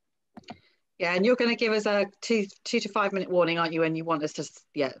 Yeah, and you're going to give us a 2 to 5 minute warning, aren't you? And you want us to,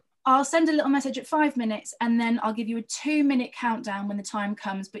 yeah. I'll send a little message at 5 minutes, and then I'll give you a 2-minute countdown when the time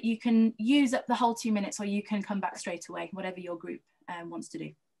comes, but you can use up the whole 2 minutes or you can come back straight away, whatever your group wants to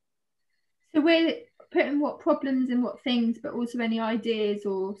do. So we're putting what problems and what things, but also any ideas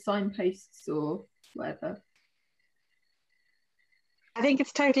or signposts or whatever. I think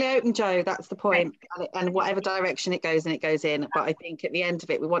it's totally open, Joe. That's the point. And whatever direction it goes in, it goes in. But I think at the end of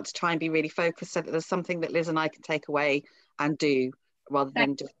it, we want to try and be really focused so that there's something that Liz and I can take away and do rather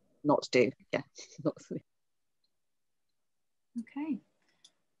than just not do. Yeah. Okay.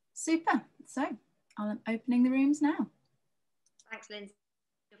 Super. So I'm opening the rooms now. Thanks, Lindsay.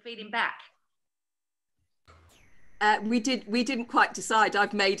 You're feeding back. We didn't quite decide.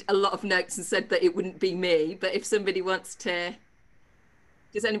 I've made a lot of notes and said that it wouldn't be me, but if somebody wants to,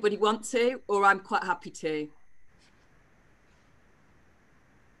 does anybody want to? Or I'm quite happy to.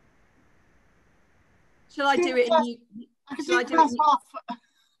 Shall I do it? Shall I do it?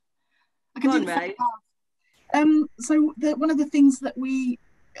 I can do the first half. So one of the things that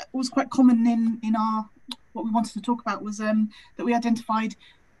was quite common in our what we wanted to talk about was that we identified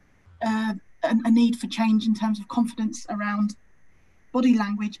a need for change in terms of confidence around body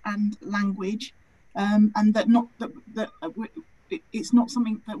language and language, and that it's not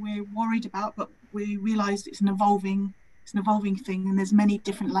something that we're worried about, but we realised it's an evolving thing, and there's many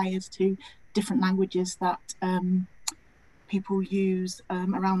different layers to different languages that people use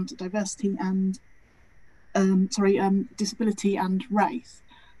around diversity and disability and race,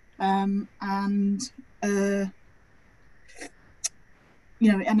 and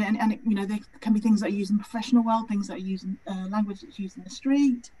you know, and you know, there can be things that are used in the professional world, things that are used in language that's used in the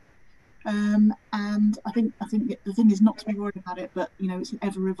street, and I think the thing is not to be worried about it, but you know, it's an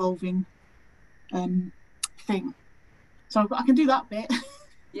ever evolving thing. So I can do that bit.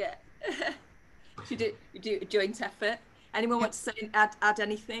 Yeah. You do a joint effort. Anyone want to say add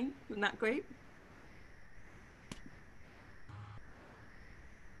anything from that group?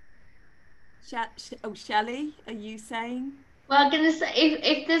 Shelley, are you saying? Well, I'm gonna say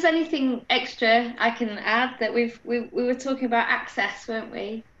if there's anything extra I can add, that we were talking about access, weren't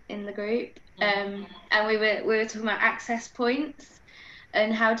we, in the group? And we were talking about access points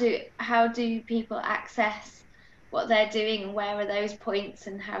and how do people access what they're doing, and where are those points,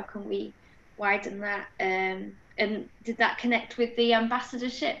 and how can we widen that? And did that connect with the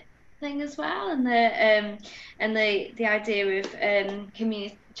ambassadorship thing as well, and the idea of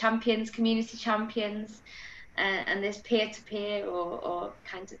community champions, and this peer-to-peer or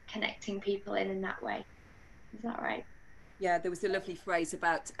kind of connecting people in that way? Is that right? Yeah, there was a lovely phrase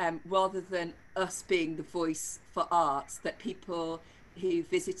about rather than us being the voice for arts, that people who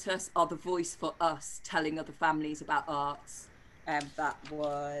visit us are the voice for us, telling other families about arts. That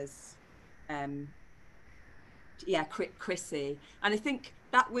was Chrissy, and I think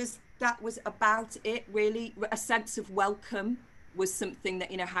that was about it really. A sense of welcome was something that,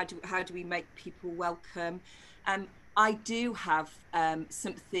 you know, how do we make people welcome? I do have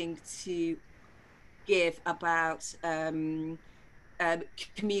something to give about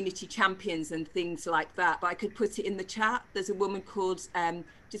community champions and things like that, but I could put it in the chat. There's a woman called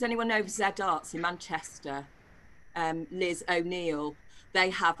does anyone know Z Arts in Manchester? Liz O'Neill. They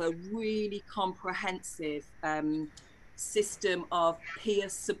have a really comprehensive system of peer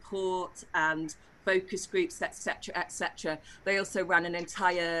support and focus groups, etc., etc. They also ran an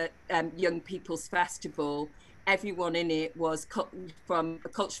entire young people's festival. Everyone in it was from a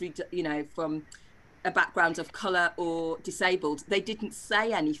culturally, you know, from a background of colour or disabled. They didn't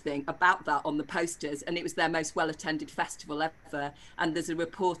say anything about that on the posters, and it was their most well-attended festival ever, and there's a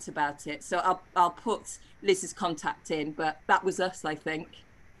report about it. So I'll put Liz's contact in, but that was us, I think.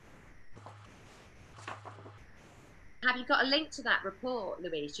 Have you got a link to that report,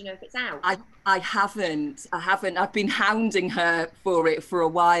 Louise? Do you know if it's out? I haven't. I've been hounding her for it for a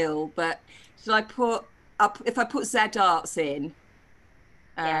while, but should I put up, if I put Z Arts in,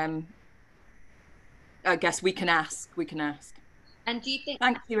 I guess we can ask. And do you think?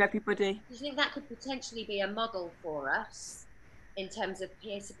 Thank you, everybody. Do you think that could potentially be a model for us in terms of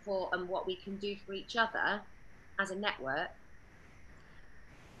peer support and what we can do for each other as a network?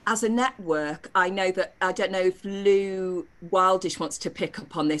 As a network, I know that, I don't know if Lou Wildish wants to pick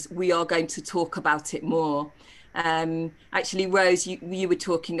up on this. We are going to talk about it more. Actually, Rose, you were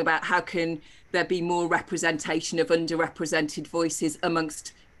talking about how can there be more representation of underrepresented voices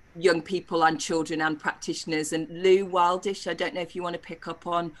amongst young people and children and practitioners. And Lou Wildish, I don't know if you want to pick up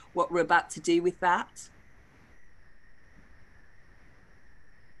on what we're about to do with that.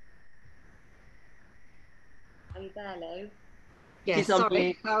 Are you there, Lou? Yes,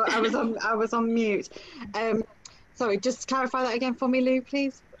 sorry, I was on mute. Sorry, just clarify that again for me, Lou,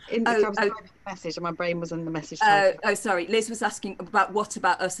 please. I was typing the message and my brain was in the message. Sorry, Liz was asking about what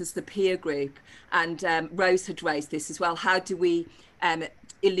about us as the peer group, and Rose had raised this as well. How do we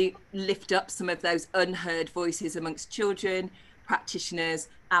lift up some of those unheard voices amongst children, practitioners,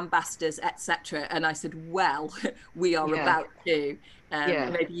 ambassadors, etc.? And I said, well, we are about to.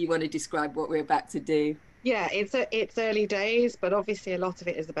 Maybe you want to describe what we're about to do. Yeah, it's early days, but obviously a lot of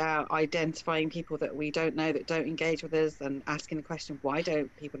it is about identifying people that we don't know that don't engage with us, and asking the question, why don't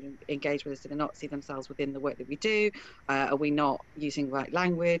people engage with us? Do they not see themselves within the work that we do? Are we not using the right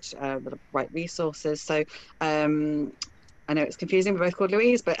language, the right resources? So I know it's confusing, we're both called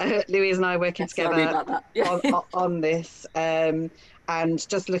Louise, but Louise and I are working together on this. And and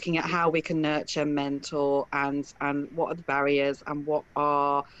just looking at how we can nurture, mentor, and what are the barriers and what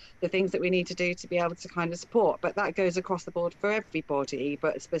are the things that we need to do to be able to kind of support. But that goes across the board for everybody,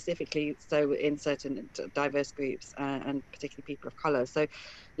 but specifically so in certain diverse groups and particularly people of colour. So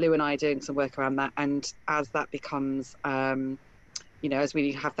Lou and I are doing some work around that, and as that becomes you know, as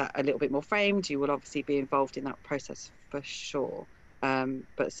we have that a little bit more framed, you will obviously be involved in that process for sure.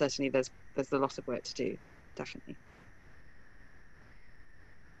 But certainly there's a lot of work to do, definitely.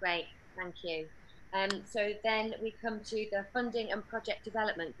 Great, thank you. So then we come to the funding and project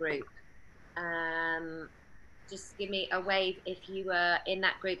development group. Just give me a wave if you were in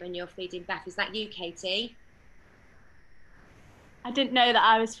that group and you're feeding back. Is that you, Katie? I didn't know that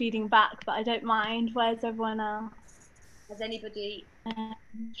I was feeding back, but I don't mind. Where's everyone else? Has anybody?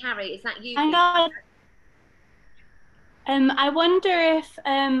 Carrie, is that you? I wonder if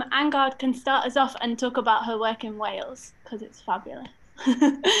Angard can start us off and talk about her work in Wales, because it's fabulous.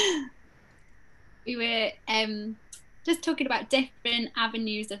 We were just talking about different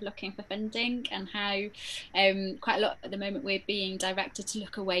avenues of looking for funding, and how quite a lot at the moment we're being directed to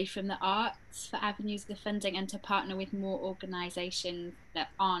look away from the arts for avenues of funding and to partner with more organisations that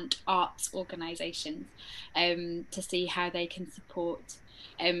aren't arts organisations to see how they can support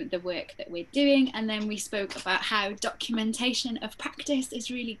the work that we're doing. And then we spoke about how documentation of practice is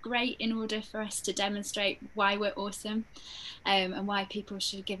really great in order for us to demonstrate why we're awesome and why people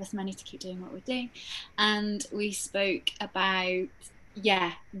should give us money to keep doing what we're doing. And we spoke about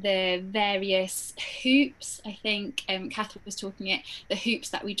the various hoops. I think Catherine was talking it, the hoops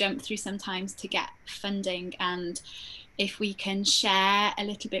that we jump through sometimes to get funding, and if we can share a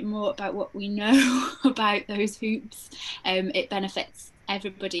little bit more about what we know about those hoops, it benefits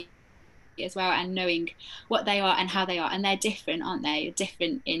everybody as well, and knowing what they are and how they are. And they're different, aren't they? They're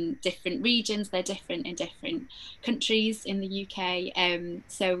different in different regions, they're different in different countries in the UK.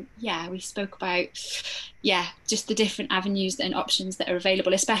 So yeah, we spoke about just the different avenues and options that are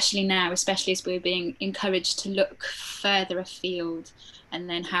available, especially now, especially as we're being encouraged to look further afield. And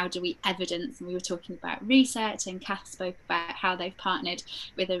then how do we evidence? And we were talking about research, and Kath spoke about how they've partnered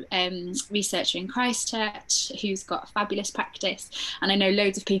with a researcher in Christchurch who's got a fabulous practice. And I know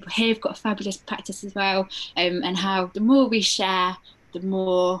loads of people here have got a fabulous practice as well. And how the more we share, the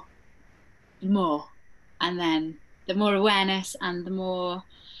more, and then the more awareness and the more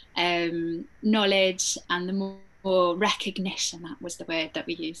knowledge and the more recognition, that was the word that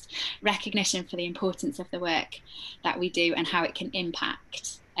we used, recognition for the importance of the work that we do and how it can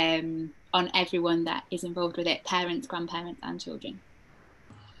impact on everyone that is involved with it, parents, grandparents and children.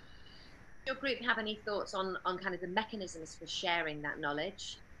 Your group have any thoughts on kind of the mechanisms for sharing that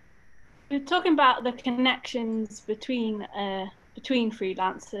knowledge? We were talking about the connections between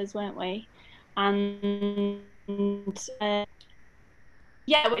freelancers, weren't we? And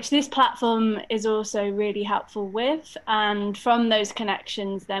which this platform is also really helpful with. And from those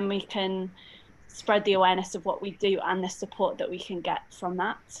connections, then we can spread the awareness of what we do and the support that we can get from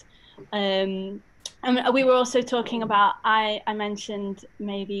that. And we were also talking about, I mentioned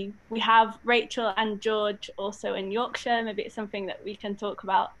maybe we have Rachel and George also in Yorkshire. Maybe it's something that we can talk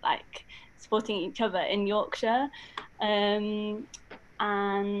about, like supporting each other in Yorkshire. And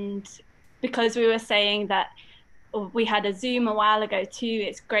because we were saying that we had a Zoom a while ago too,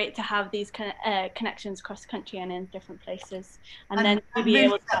 it's great to have these connections across the country and in different places, and then to be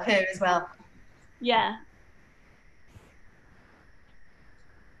able to up here as well.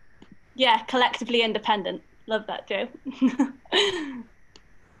 Collectively independent. Love that, Jo.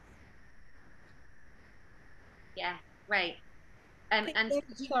 Yeah, great. And did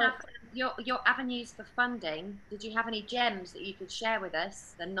you have your avenues for funding? Did you have any gems that you could share with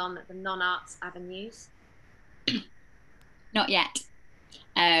us, the non-arts avenues? Not yet.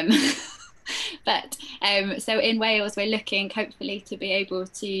 But so in Wales, we're looking hopefully to be able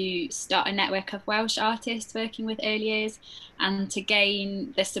to start a network of Welsh artists working with early years, and to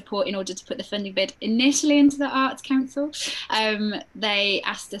gain the support in order to put the funding bid initially into the Arts Council. They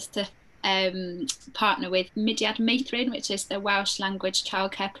asked us to partner with Mudiad Meithrin, which is the Welsh language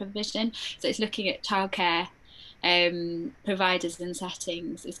childcare provision. So it's looking at childcare providers and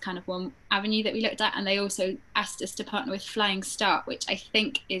settings is kind of one avenue that we looked at. And they also asked us to partner with Flying Start, which I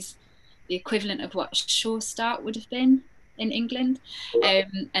think is the equivalent of what Sure Start would have been in England,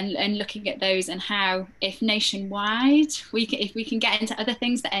 and looking at those and how, if nationwide, if we can get into other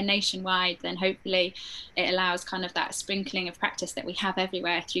things that are nationwide, then hopefully it allows kind of that sprinkling of practice that we have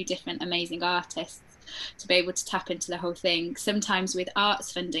everywhere through different amazing artists. to be able to tap into the whole thing. Sometimes with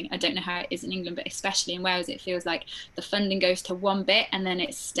arts funding, I don't know how it is in England, but especially in Wales, it feels like the funding goes to one bit and then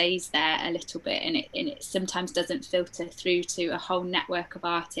it stays there a little bit, and it sometimes doesn't filter through to a whole network of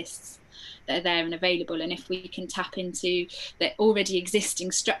artists that are there and available. And if we can tap into the already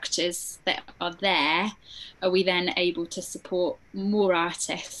existing structures that are there, are we then able to support more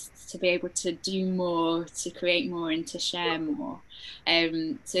artists to be able to do more, to create more, and to share more?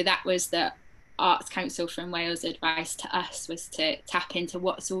 So that was the Arts Council from Wales' advice to us, was to tap into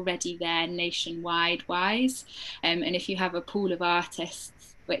what's already there nationwide wise. And if you have a pool of artists,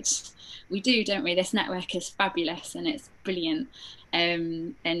 which we do, don't we? This network is fabulous and it's brilliant.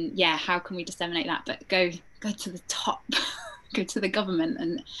 And yeah, how can we disseminate that? But go to the top, go to the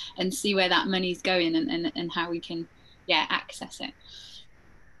government and see where that money's going, and how we can, yeah, access it.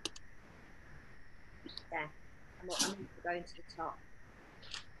 Yeah, I'm going to the top,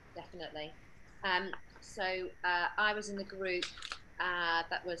 definitely. So I was in the group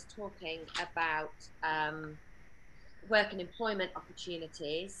that was talking about work and employment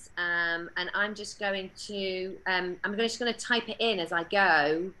opportunities, and I'm just going to to type it in as I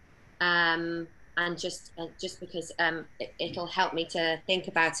go, and just because it'll help me to think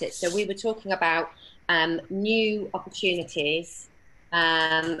about it. So we were talking about new opportunities,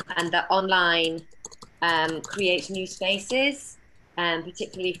 and that online creates new spaces,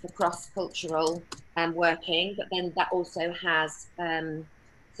 particularly for cross-cultural working, but then that also has some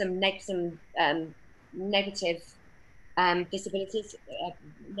negative disabilities,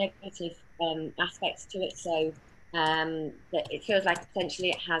 negative aspects to it. So that it feels like potentially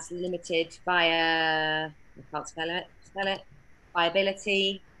it has limited viability,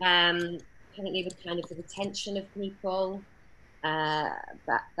 even kind of the retention of people.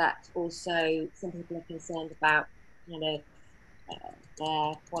 That also some people are concerned about kind of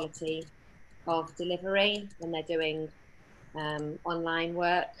their quality of delivery when they're doing online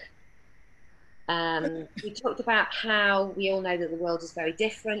work. We talked about how we all know that the world is very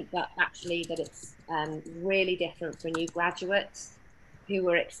different, but actually that it's really different for new graduates who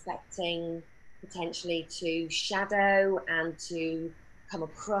were expecting potentially to shadow and to come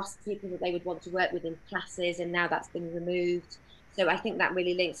across people that they would want to work with in classes, and now that's been removed. So I think that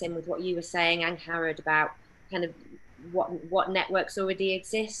really links in with what you were saying, Angharad, about kind of what networks already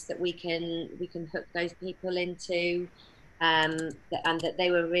exist that we can hook those people into, and that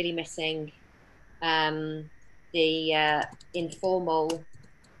they were really missing the informal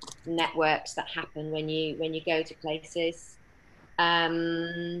networks that happen when you go to places.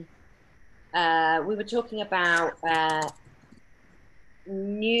 We were talking about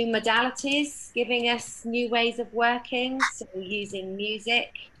new modalities giving us new ways of working, so using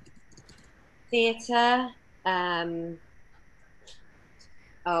music, theatre,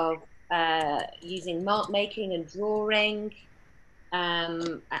 of using mark making and drawing,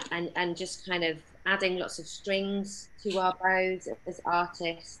 and just kind of adding lots of strings to our bows as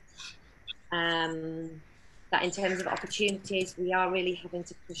artists. That in terms of opportunities, we are really having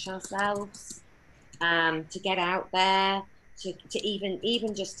to push ourselves to get out there, to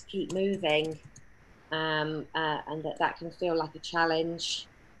even just to keep moving, and that can feel like a challenge.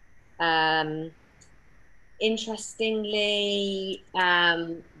 Interestingly,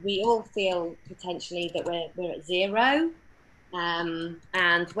 we all feel potentially that we're at zero,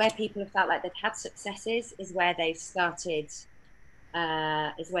 and where people have felt like they've had successes is where they've started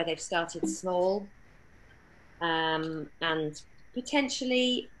small, and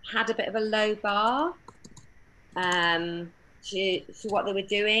potentially had a bit of a low bar to what they were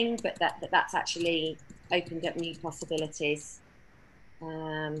doing, but that's actually opened up new possibilities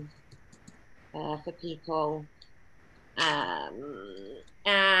for people.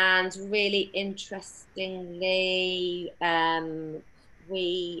 And really interestingly,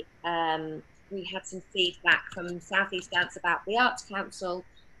 we had some feedback from South East Dance about the Arts Council,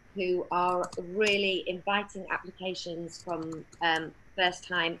 who are really inviting applications from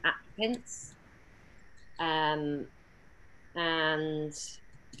first-time applicants, and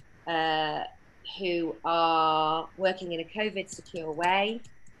who are working in a COVID secure way.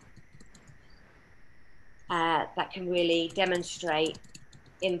 That can really demonstrate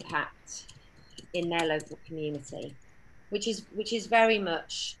impact in their local community, which is very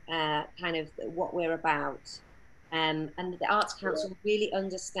much kind of what we're about. And the Arts Council really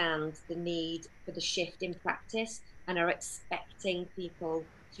understands the need for the shift in practice and are expecting people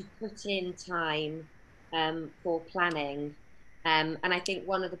to put in time for planning. And I think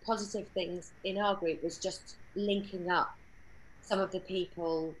one of the positive things in our group was just linking up some of the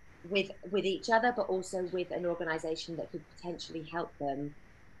people with each other, but also with an organisation that could potentially help them.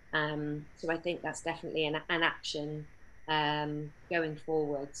 So I think that's definitely an action going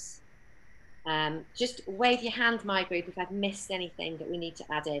forwards. Just wave your hand, my group, if I've missed anything that we need to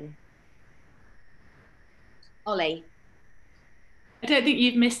add in. Ollie. I don't think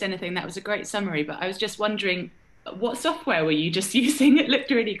you've missed anything. That was a great summary, but I was just wondering, what software were you just using? It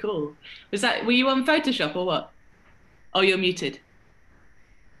looked really cool. Were you on Photoshop or what? Oh, you're muted.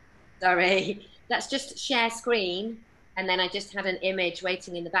 Sorry, that's just share screen. And then I just had an image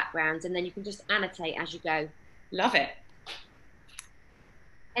waiting in the background, and then you can just annotate as you go. Love it.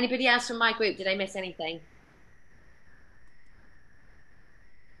 Anybody else from my group? Did I miss anything?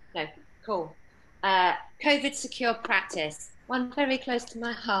 No, cool. COVID secure practice. One very close to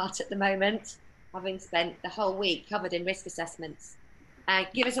my heart at the moment, having spent the whole week covered in risk assessments.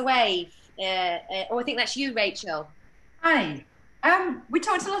 Give us a wave. I think that's you, Rachel. Hi. We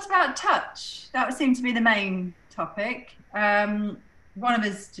talked a lot about touch. That would seem to be the main topic. One of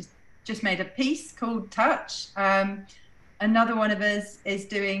us just made a piece called Touch. Another one of us is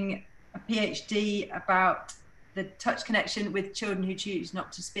doing a PhD about the touch connection with children who choose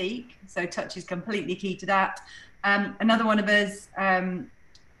not to speak. So touch is completely key to that. Another one of us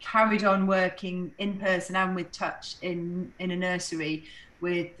carried on working in person and with touch in a nursery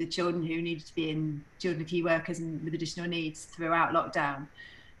with the children who needed to be in children of key workers and with additional needs throughout lockdown.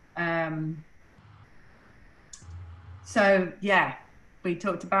 So yeah, we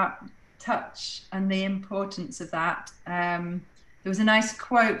talked about touch and the importance of that. There was a nice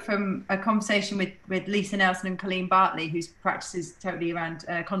quote from a conversation with Lisa Nelson and Colleen Bartley, whose practice is totally around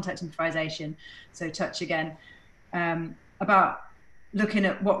context improvisation, so touch again, about looking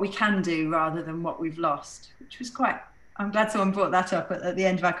at what we can do rather than what we've lost, which was quite, I'm glad someone brought that up at the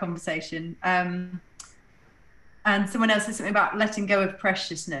end of our conversation. And someone else said something about letting go of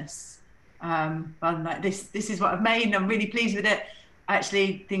preciousness. I'm like, this is what I've made and I'm really pleased with it.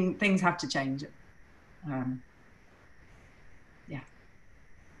 Actually, things have to change. Yeah.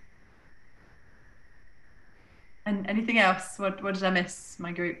 And anything else? What did I miss,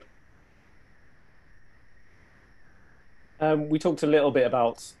 my group? We talked a little bit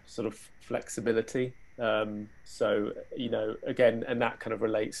about sort of flexibility. So, you know, again, and that kind of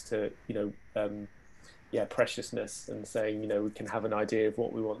relates to, you know, yeah, preciousness and saying, you know, we can have an idea of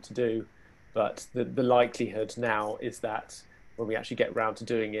what we want to do, but the likelihood now is that when we actually get around to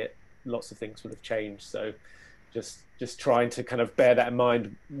doing it, lots of things will have changed. So just trying to kind of bear that in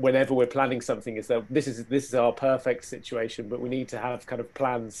mind whenever we're planning something, is that this is our perfect situation, but we need to have kind of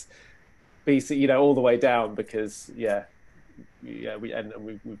plans be, you know, all the way down, because we've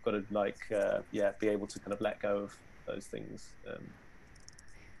got to like be able to kind of let go of those things.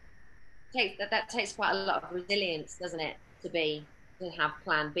 That takes quite a lot of resilience, doesn't it, to have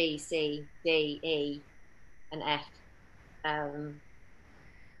plan B, C, D, E, and F.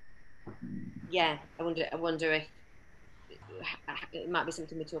 Yeah, I wonder if it might be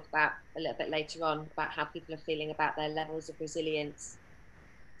something we talk about a little bit later on, about how people are feeling about their levels of resilience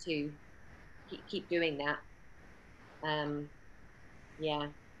to keep doing that. Yeah.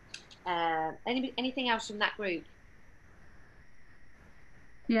 Anything else from that group?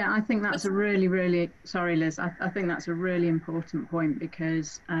 Yeah, I think that's a really, sorry, Liz, I think that's a really important point,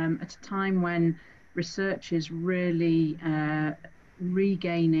 because at a time when research is really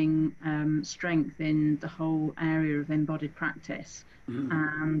regaining strength in the whole area of embodied practice,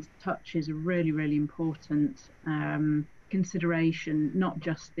 and touch is a really important consideration, not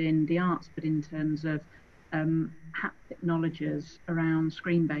just in the arts, but in terms of haptic knowledges around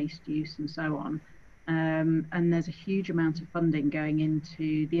screen-based use and so on. And there's a huge amount of funding going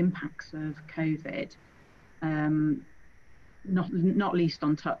into the impacts of COVID, not least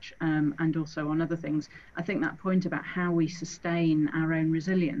on touch, and also on other things. I think that point about how we sustain our own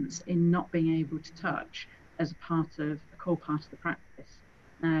resilience in not being able to touch as a core part of the practice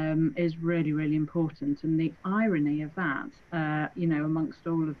is really important. And the irony of that, you know, amongst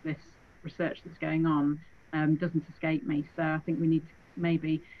all of this research that's going on, doesn't escape me. So I think we need to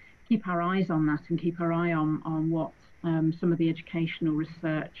maybe keep our eyes on that and keep our eye on what some of the educational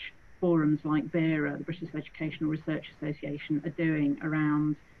research forums like BERA, the British Educational Research Association, are doing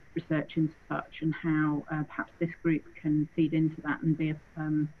around research into touch, and how perhaps this group can feed into that and be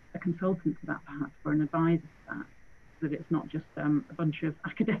a consultant to that, perhaps, or an advisor to that, so that it's not just a bunch of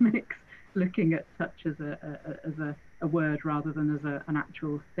academics looking at touch as a word rather than as an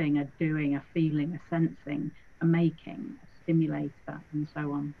actual thing, a doing, a feeling, a sensing, a making, a stimulator, and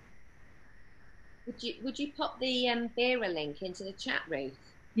so on. Would you pop the BERA link into the chat, Ruth?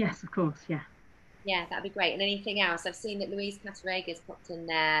 Yes, of course, yeah. Yeah, that'd be great. And anything else? I've seen that Louise Cattaraga's popped in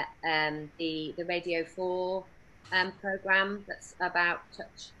there, the Radio 4 programme that's about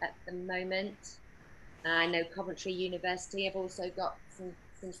touch at the moment. I know Coventry University have also got some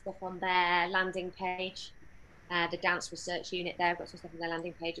stuff on their landing page. The dance research unit there have got some stuff on their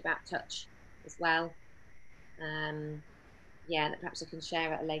landing page about touch as well. Yeah, that perhaps I can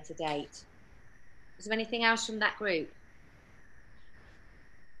share at a later date. Is there anything else from that group?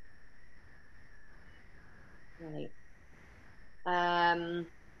 Right.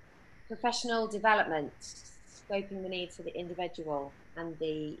 Professional development, scoping the needs for the individual and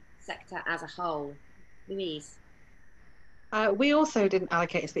the sector as a whole. Louise? We also didn't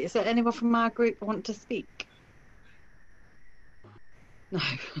allocate a speaker. Is there anyone from our group want to speak? No.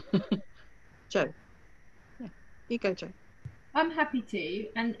 Jo? Yeah, you go, Jo. I'm happy to,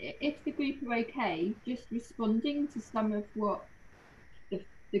 and if the group are okay, just responding to some of what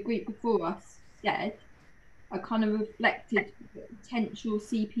the group before us said, I kind of reflected the potential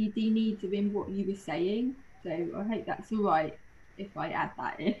CPD needs within what you were saying. So I hope that's all right if I add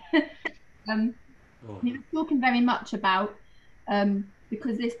that in. We were talking very much about,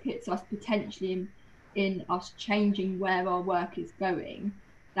 because this puts us potentially in us changing where our work is going,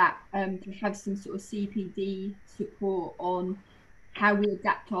 that to have some sort of CPD support on how we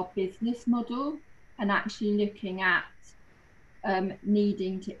adapt our business model and actually looking at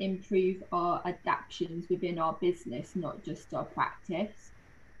needing to improve our adaptations within our business, not just our practice.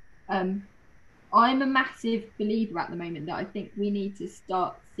 I'm a massive believer at the moment that I think we need to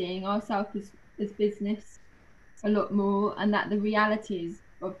start seeing ourselves as business a lot more, and that the realities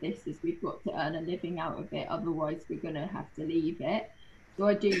of this is we've got to earn a living out of it, otherwise we're going to have to leave it. So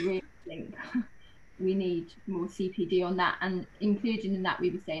I do really think we need more CPD on that, and including in that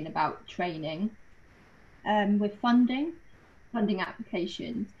we were saying about training with funding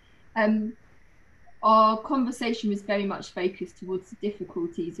applications. Our conversation was very much focused towards the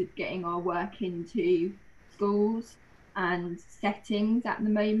difficulties of getting our work into schools and settings at the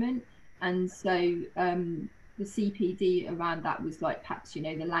moment, and so the CPD around that was like perhaps, you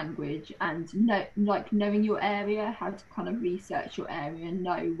know, the language and like knowing your area, how to kind of research your area and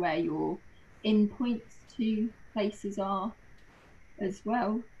know where your in points to places are as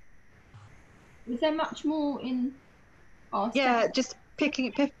well. Was there much more in our just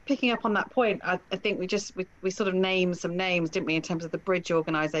picking up on that point, I think we sort of named some names, didn't we, in terms of the bridge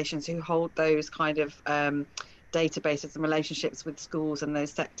organisations who hold those kind of databases and relationships with schools and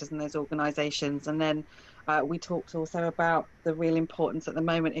those sectors and those organisations. And then we talked also about the real importance at the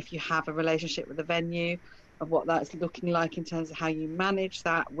moment, if you have a relationship with a venue, of what that's looking like in terms of how you manage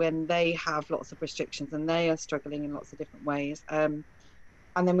that when they have lots of restrictions and they are struggling in lots of different ways. And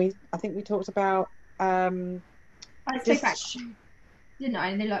then I think we talked about didn't I?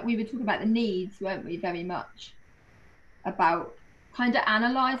 And then, like, we were talking about the needs, weren't we? Very much about kind of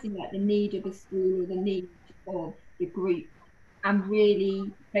analysing like the need of a school or the need of the group, and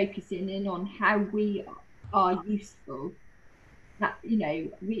really focusing in on how we are useful. That, you know,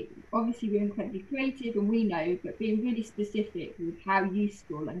 we're incredibly creative and we know, but being really specific with how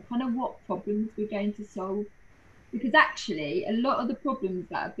useful and kind of what problems we're going to solve. Because actually, a lot of the problems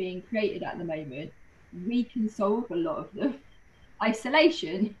that are being created at the moment, we can solve a lot of them.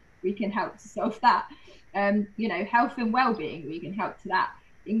 Isolation, we can help to solve that. You know, health and well-being, we can help to that.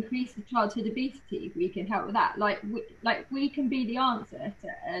 Increase the childhood obesity, we can help with that. We can be the answer to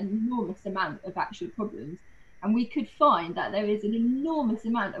an enormous amount of actual problems, and we could find that there is an enormous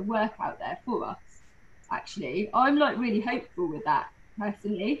amount of work out there for us. Actually, I'm like really hopeful with that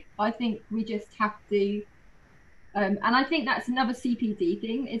personally. I think we just have to. And I think that's another CPD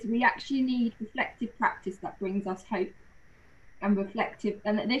thing, is we actually need reflective practice that brings us hope and reflective.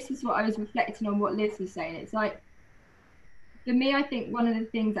 And this is what I was reflecting on what Liz was saying. It's like, for me, I think one of the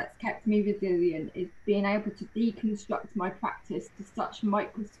things that's kept me resilient is being able to deconstruct my practice to such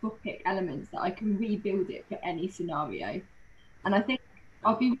microscopic elements that I can rebuild it for any scenario. And I think,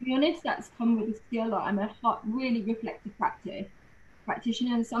 I'll be really honest, that's come with a skill. Like, I'm a really reflective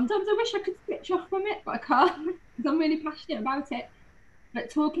practitioner, and sometimes I wish I could switch off from it, but I can't because I'm really passionate about it.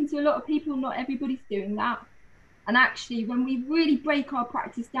 But talking to a lot of people, not everybody's doing that. And actually, when we really break our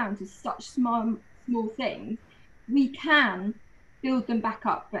practice down to such small things, we can build them back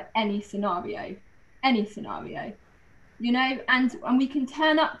up for any scenario, you know, and we can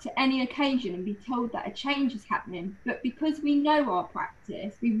turn up to any occasion and be told that a change is happening. But because we know our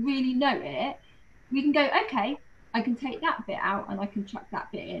practice, we really know it, we can go, okay, I can take that bit out and I can chuck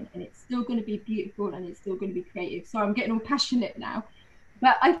that bit in, and it's still going to be beautiful and it's still going to be creative. So I'm getting all passionate now.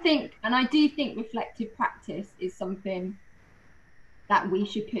 But I think, and I do think, reflective practice is something that we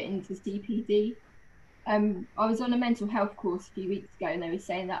should put into CPD. I was on a mental health course a few weeks ago, and they were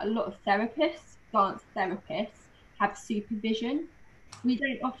saying that a lot of therapists, dance therapists, have supervision. We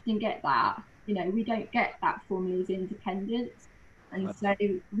don't often get that, you know, we don't get that formally as independence. And so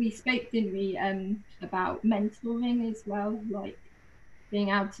we spoke, didn't we, about mentoring as well, like being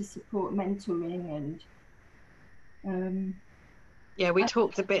able to support mentoring and yeah, we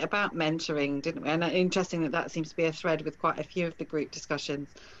talked a bit about mentoring, didn't we? And interesting that that seems to be a thread with quite a few of the group discussions.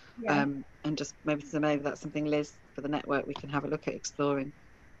 Yeah. And just maybe that's something, Liz, for the network we can have a look at exploring.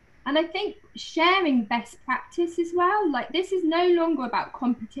 And I think sharing best practice as well, like this is no longer about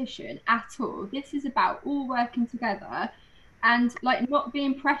competition at all. This is about all working together and like not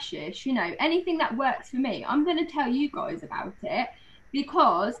being precious, you know, anything that works for me, I'm going to tell you guys about it,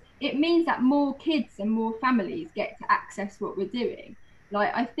 because it means that more kids and more families get to access what we're doing.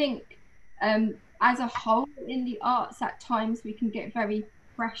 Like I think as a whole in the arts, at times we can get very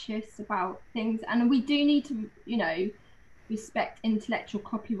precious about things, and we do need to, you know, respect intellectual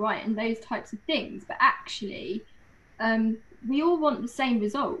copyright and those types of things, but actually we all want the same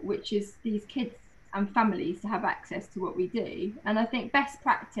result, which is these kids and families to have access to what we do. And I think best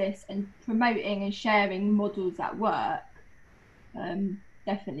practice and promoting and sharing models that work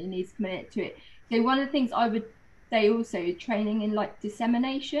definitely needs to come into it. So one of the things I would say also, training in like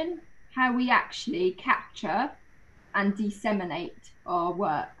dissemination, how we actually capture and disseminate our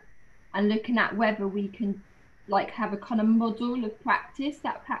work, and looking at whether we can like have a kind of model of practice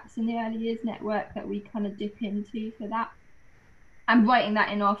that perhaps in the early years network that we kind of dip into for that, and writing that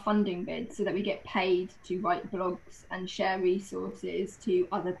in our funding bid so that we get paid to write blogs and share resources to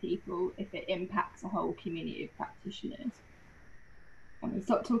other people if it impacts a whole community of practitioners. I'm going to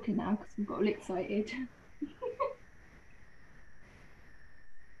stop talking now because we've got all excited.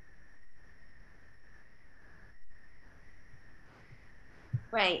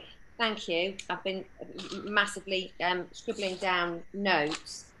 Great, thank you. I've been massively scribbling down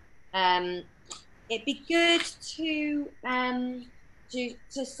notes. It'd be good to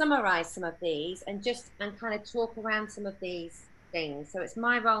summarise some of these and kind of talk around some of these things. So it's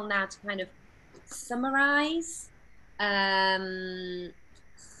my role now to kind of summarise.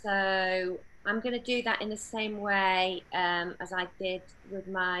 So I'm going to do that in the same way as I did with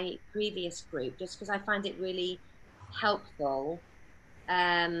my previous group, just because I find it really helpful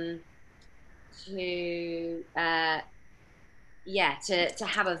to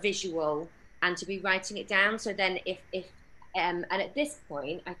have a visual and to be writing it down. So then and at this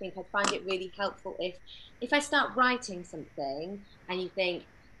point I think I'd find it really helpful if I start writing something and you think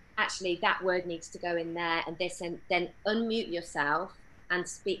actually that word needs to go in there and this, and then unmute yourself and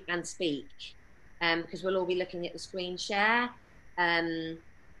speak because we'll all be looking at the screen share.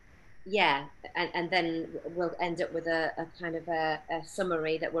 Yeah, and then we'll end up with a kind of a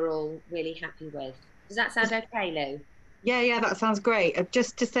summary that we're all really happy with. Does that sound okay, Lou? Yeah, that sounds great.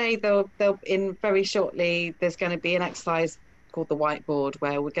 Just to say, they'll in very shortly, there's going to be an exercise called the whiteboard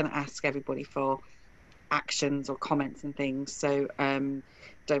where we're going to ask everybody for actions or comments and things. So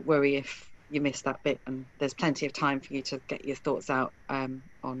don't worry if you missed that bit, and there's plenty of time for you to get your thoughts out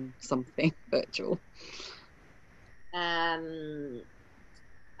on something virtual.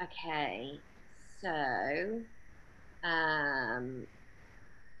 Okay, so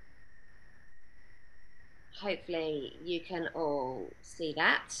hopefully you can all see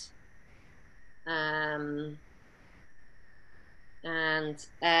that.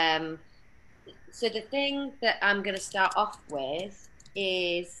 So the thing that I'm going to start off with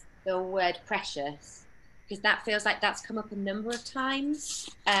is the word precious, because that feels like that's come up a number of times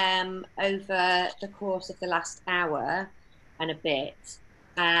over the course of the last hour and a bit.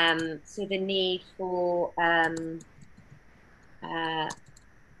 So the need for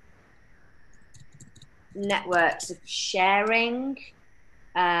networks of sharing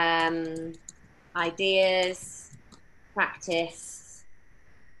ideas, practice,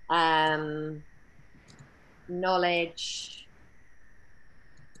 knowledge,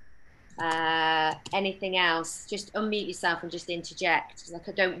 anything else. Just unmute yourself and just interject.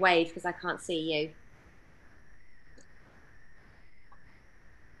 Like, don't wave because I can't see you.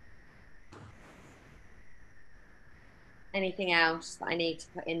 Anything else that I need to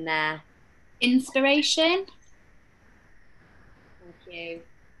put in there? Inspiration. Thank you.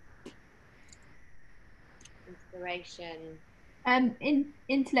 Inspiration. In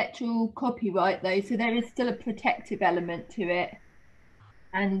intellectual copyright though, so there is still a protective element to it,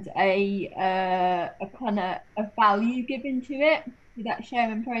 and a kind of a value given to it through that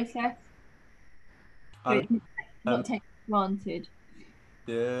sharing process. So it's not taken for granted.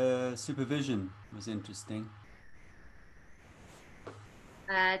 The supervision was interesting.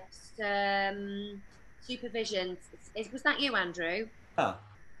 Supervision. Was that you, Andrew? Yeah.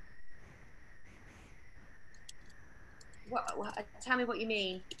 Tell me what you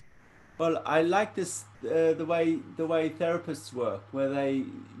mean. Well, I like this the way therapists work, where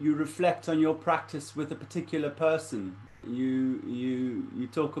you reflect on your practice with a particular person. You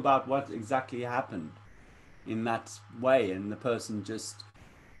talk about what exactly happened in that way, and the person just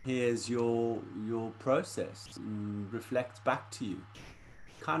hears your process and reflects back to you.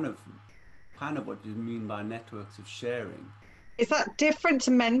 Kind of what you mean by networks of sharing. Is that different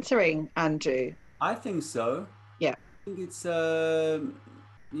to mentoring, Andrew? I think so. Yeah. I think it's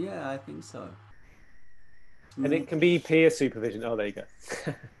yeah, I think so. And it can be peer supervision. Oh, there you go.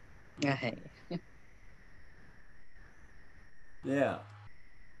 Yeah. Yeah.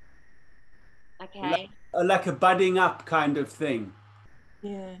 Okay. Like a budding up kind of thing.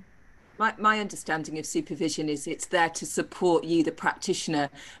 Yeah. My understanding of supervision is it's there to support you, the practitioner,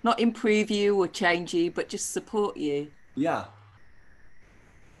 not improve you or change you, but just support you. Yeah.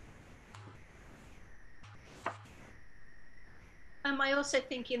 I also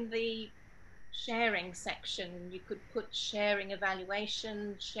think in the sharing section, you could put sharing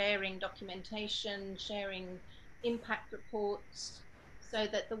evaluation, sharing documentation, sharing impact reports, so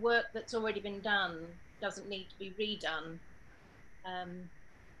that the work that's already been done doesn't need to be redone.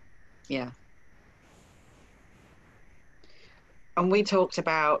 Yeah. And we talked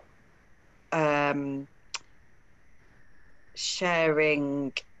about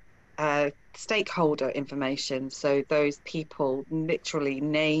sharing stakeholder information, so those people, literally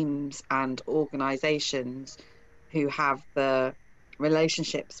names and organizations who have the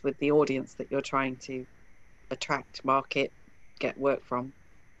relationships with the audience that you're trying to attract, market, get work from.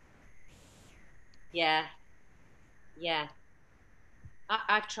 Yeah.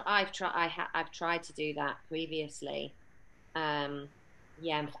 I've tried to do that previously.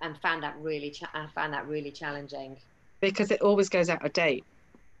 Yeah, and found that really challenging. Because it always goes out of date.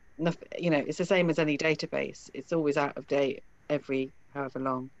 You know, it's the same as any database. It's always out of date every however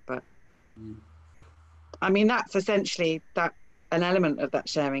long. But I mean, that's essentially an element of that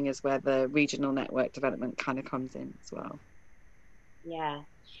sharing is where the regional network development kind of comes in as well. Yeah,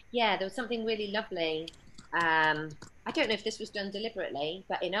 there was something really lovely. I don't know if this was done deliberately,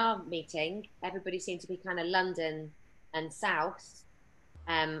 but in our meeting, everybody seemed to be kind of London and South.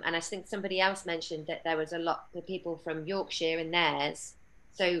 And I think somebody else mentioned that there was a lot of people from Yorkshire in theirs.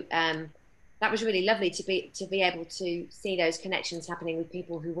 So that was really lovely to be able to see those connections happening with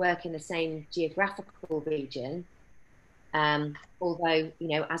people who work in the same geographical region. Although, you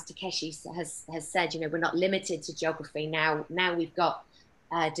know, as Takeshi has said, you know, we're not limited to geography now. Now we've got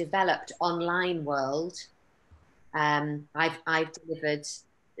a developed online world. I've delivered,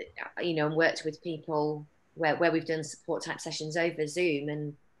 you know, and worked with people where we've done support type sessions over Zoom,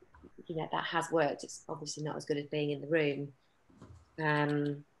 and you know that has worked. It's obviously not as good as being in the room,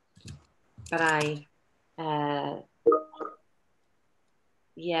 but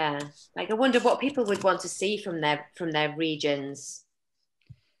yeah, like I wonder what people would want to see from their regions.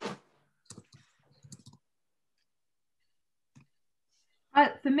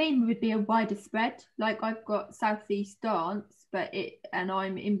 For me, it would be a wider spread. Like I've got Southeast dance, and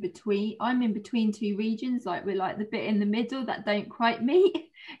I'm in between two regions. Like we're like the bit in the middle that don't quite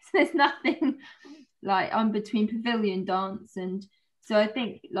meet. So there's nothing like I'm between pavilion dance, and so I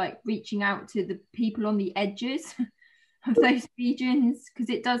think like reaching out to the people on the edges of those regions, because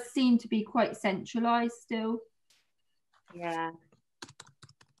it does seem to be quite centralized still. Yeah.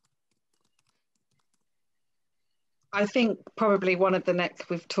 I think probably one of the next,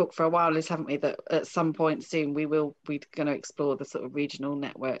 we've talked for a while is, haven't we, that at some point soon we're going to explore the sort of regional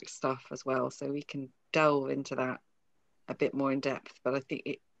network stuff as well, so we can delve into that a bit more in depth. But I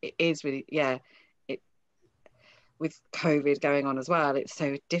think it is really, yeah, with COVID going on as well, it's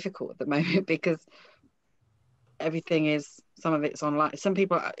so difficult at the moment because some of it's online. Some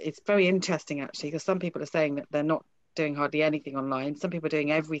people, it's very interesting actually, because some people are saying that they're not doing hardly anything online. Some people are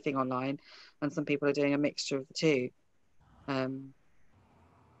doing everything online, and some people are doing a mixture of the two. It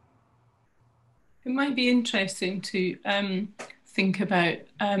might be interesting to think about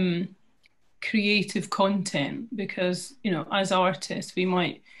creative content, because, you know, as artists, we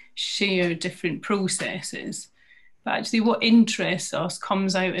might share different processes, but actually what interests us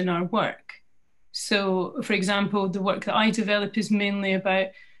comes out in our work. So, for example, the work that I develop is mainly about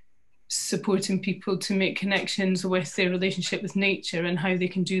supporting people to make connections with their relationship with nature and how they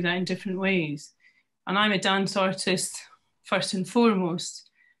can do that in different ways. And I'm a dance artist first and foremost,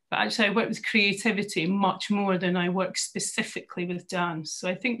 but actually I work with creativity much more than I work specifically with dance. So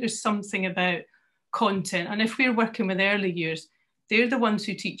I think there's something about content. And if we're working with early years, they're the ones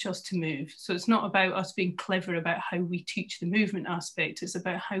who teach us to move. So it's not about us being clever about how we teach the movement aspect. It's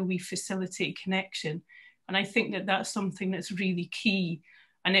about how we facilitate connection And I think that that's something that's really key,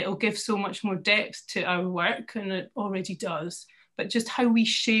 and it'll give so much more depth to our work, and it already does, but just how we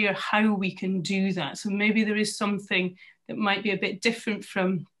share how we can do that. So maybe there is something that might be a bit different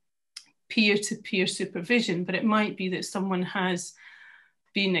from peer-to-peer supervision, but it might be that someone has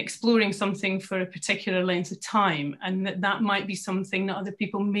been exploring something for a particular length of time, and that might be something that other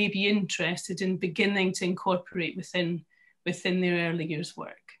people may be interested in beginning to incorporate within their early years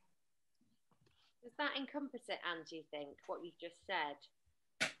work. Does that encompass it, Anne, do you think, what you've just said?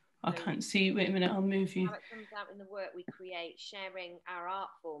 I can't see, wait a minute, I'll move you. How it comes out in the work we create, sharing our art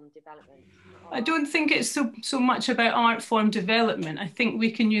form development. I don't think it's so much about art form development. I think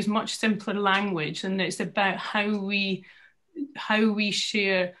we can use much simpler language, and it's about how we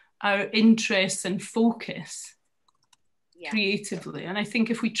share our interests and focus creatively. And I think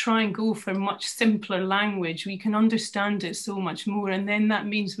if we try and go for much simpler language, we can understand it so much more. And then that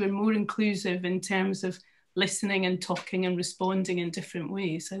means we're more inclusive in terms of listening and talking and responding in different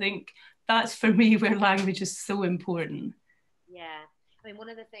ways. I think that's, for me, where language is so important. Yeah. I mean, one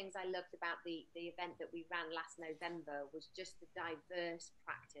of the things I loved about the event that we ran last November was just the diverse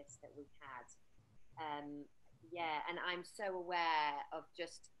practice that we had. Yeah, and I'm so aware of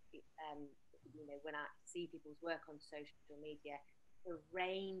just, you know, when I see people's work on social media, the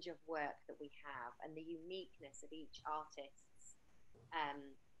range of work that we have and the uniqueness of each artist.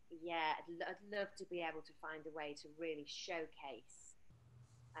 Yeah, I'd love to be able to find a way to really showcase.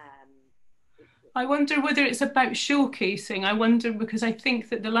 I wonder whether it's about showcasing. I wonder, because I think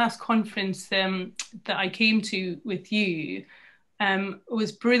that the last conference that I came to with you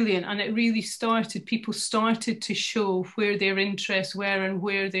was brilliant, and it really people started to show where their interests were and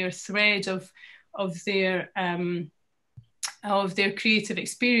where their thread of their creative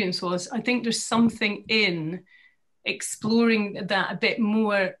experience was. I think there's something in exploring that a bit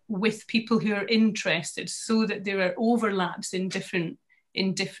more with people who are interested, so that there are overlaps in different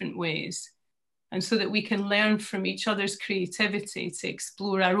ways, and so that we can learn from each other's creativity to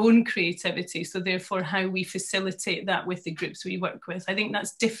explore our own creativity. So therefore, how we facilitate that with the groups we work with. I think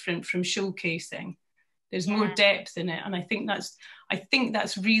that's different from showcasing. There's more depth in it, and I think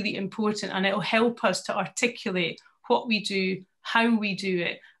that's really important, and it'll help us to articulate what we do, how we do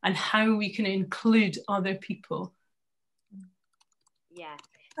it, and how we can include other people. Yeah.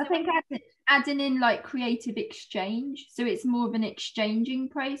 I think adding in like creative exchange, so it's more of an exchanging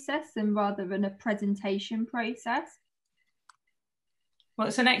process than rather than a presentation process. Well,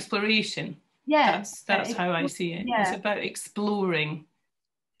 it's an exploration. Yeah, that's how I see it. Yeah. It's about exploring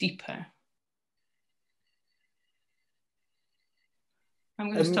deeper.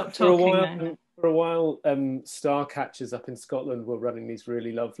 I'm going to stop talking now. For a while, Star Catchers up in Scotland were running these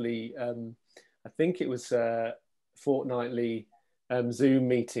really lovely, I think it was fortnightly Zoom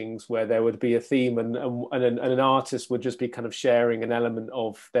meetings where there would be a theme, and an artist would just be kind of sharing an element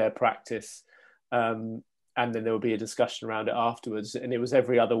of their practice, and then there would be a discussion around it afterwards, and it was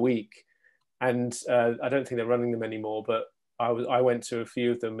every other week. And I don't think they're running them anymore, but I went to a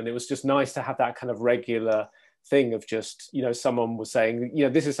few of them, and it was just nice to have that kind of regular thing of just, you know, someone was saying, you know,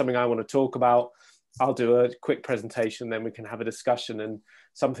 this is something I want to talk about, I'll do a quick presentation, then we can have a discussion, and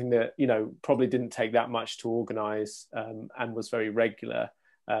something that, you know, probably didn't take that much to organize, and was very regular.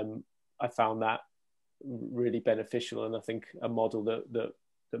 I found that really beneficial, and I think a model that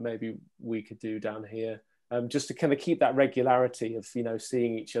maybe we could do down here, just to kind of keep that regularity of, you know,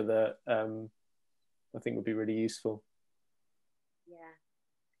 seeing each other, I think would be really useful.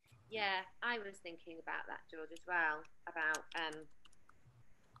 Yeah, I was thinking about that, George, as well, about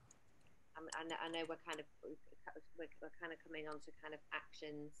I know we're kind of coming on to kind of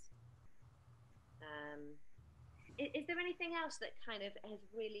actions. Is there anything else that kind of has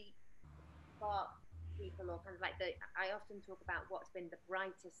really sparked people, or kind of like I often talk about what's been the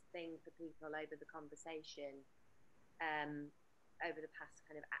brightest thing for people over the conversation over the past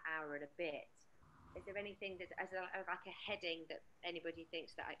kind of hour and a bit? Is there anything that, as like a heading, that anybody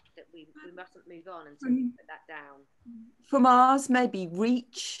thinks that we mustn't move on until we put that down? From ours, maybe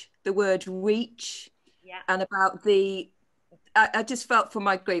reach, the word reach, and about I just felt from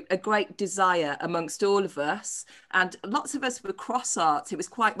my group a great desire amongst all of us, and lots of us were cross arts. It was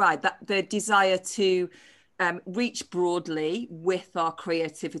quite right, that the desire to reach broadly with our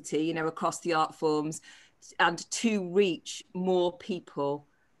creativity, you know, across the art forms, and to reach more people,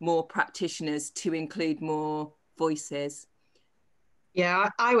 more practitioners, to include more voices. Yeah,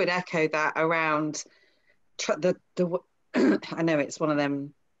 I would echo that around the I know it's one of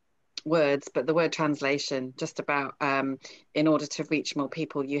them words, but the word translation, just about in order to reach more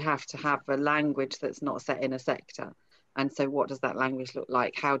people, you have to have a language that's not set in a sector. And so what does that language look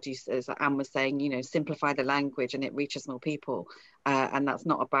like? How do you, as Anne was saying, you know, simplify the language and it reaches more people. And that's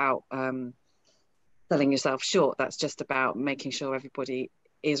not about selling yourself short. That's just about making sure everybody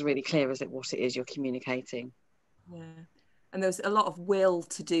is really clear as to what it is you're communicating. Yeah. And there's a lot of will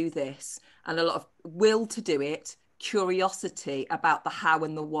to do this, and a lot of will to do it, curiosity about the how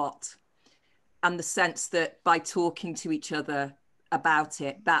and the what, and the sense that by talking to each other about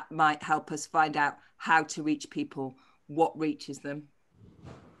it, that might help us find out how to reach people, what reaches them.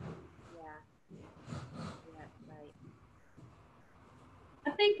 Yeah. Yeah, right.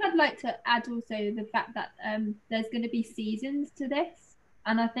 I think I'd like to add also the fact that there's going to be seasons to this.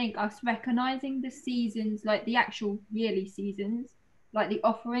 And I think us recognising the seasons, like the actual yearly seasons, like the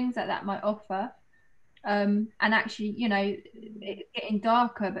offerings that might offer, and actually, you know, it's getting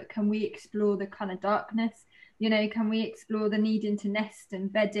darker, but can we explore the kind of darkness? You know, can we explore the needing to nest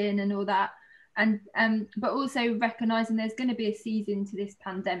and bed in and all that? And but also recognising there's going to be a season to this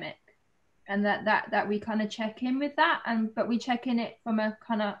pandemic, and that we kind of check in with that, and but we check in it from a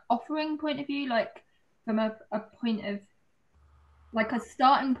kind of offering point of view, like from a point of, like a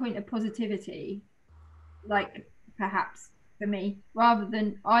starting point of positivity, like perhaps for me, rather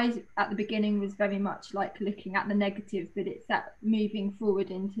than I at the beginning was very much like looking at the negative, but it's that moving forward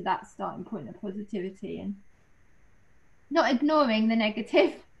into that starting point of positivity and not ignoring the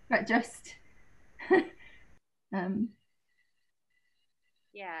negative, but just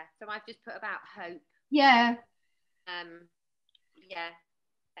yeah. So I've just put about hope. Yeah. Yeah.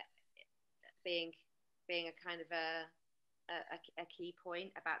 Being a kind of a key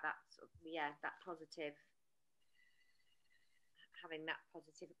point about that sort of, yeah, that positive, having that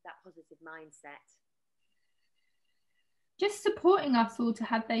positive mindset. Just supporting us all to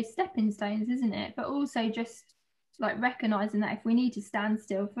have those stepping stones, isn't it? But also just like recognizing that if we need to stand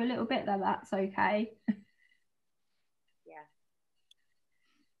still for a little bit, that's okay. Yeah.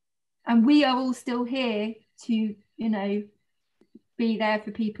 And we are all still here to, you know, be there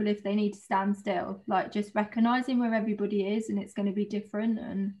for people if they need to stand still. Like just recognizing where everybody is, and it's going to be different.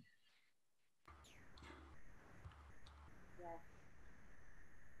 And yeah,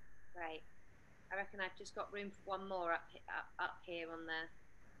 right. I reckon I've just got room for one more up here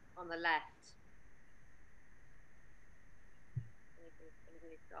on the left.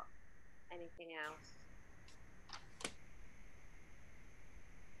 Anybody's got anything else?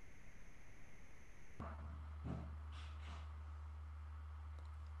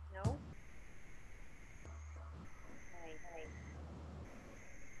 No? Okay.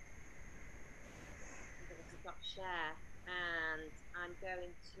 Everybody's got share, and I'm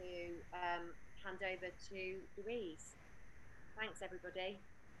going to hand over to Louise. Thanks, everybody.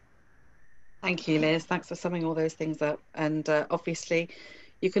 Thank you, Liz. Thanks for summing all those things up. And obviously,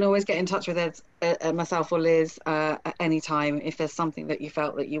 you can always get in touch with us, myself or Liz, at any time if there's something that you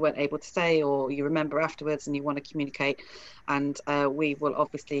felt that you weren't able to say or you remember afterwards and you want to communicate. And we will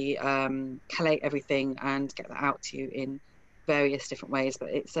obviously collate everything and get that out to you in various different ways, but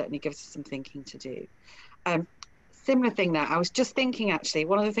it certainly gives us some thinking to do. Similar thing now, I was just thinking actually,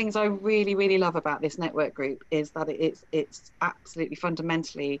 one of the things I really, really love about this network group is that it's absolutely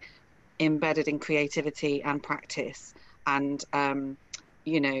fundamentally embedded in creativity and practice. And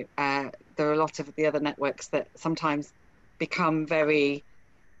you know, there are a lot of the other networks that sometimes become very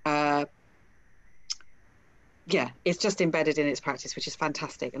yeah, it's just embedded in its practice, which is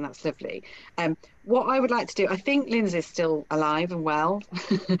fantastic, and that's lovely. What I would like to do, I think Lindsay's still alive and well.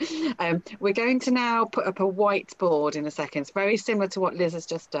 We're going to now put up a whiteboard in a second. It's very similar to what Liz has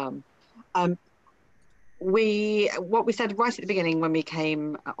just done. What we said right at the beginning when we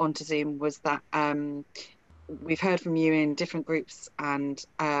came onto Zoom was that we've heard from you in different groups, and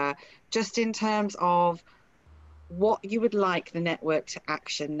just in terms of what you would like the network to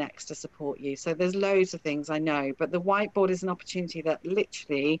action next to support you. So there's loads of things, I know, but the whiteboard is an opportunity that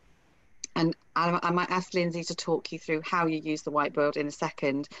literally, and I might ask Lindsay to talk you through how you use the whiteboard in a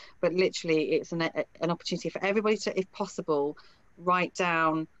second, but literally it's an opportunity for everybody to, if possible, write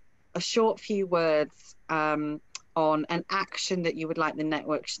down a short few words on an action that you would like the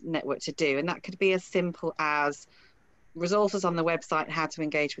network to do. And that could be as simple as resources on the website, how to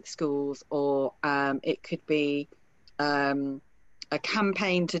engage with schools, or it could be a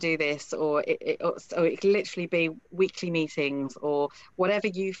campaign to do this, or it could literally be weekly meetings, or whatever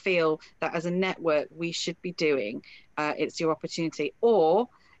you feel that as a network we should be doing. It's your opportunity. Or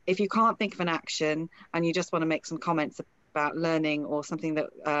if you can't think of an action and you just want to make some comments about learning, or something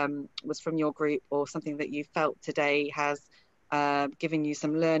that was from your group, or something that you felt today has given you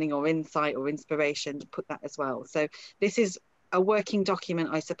some learning or insight or inspiration, to put that as well. So this is a working document,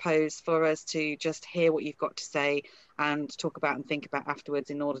 I suppose, for us to just hear what you've got to say and talk about and think about afterwards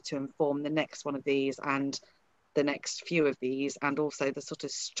in order to inform the next one of these and the next few of these, and also the sort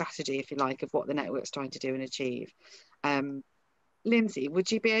of strategy, if you like, of what the network's trying to do and achieve. Lindsay,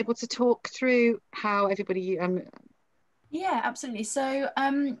 would you be able to talk through how everybody Yeah, absolutely. So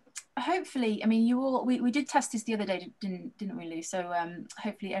hopefully, I mean, you all, we did test this the other day, didn't we, Lou? So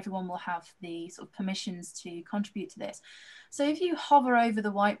hopefully everyone will have the sort of permissions to contribute to this. So if you hover over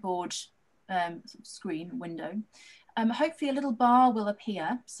the whiteboard sort of screen window, hopefully a little bar will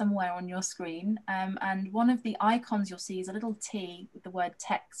appear somewhere on your screen, and one of the icons you'll see is a little T with the word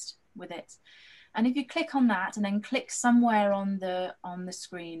text with it. And if you click on that and then click somewhere on the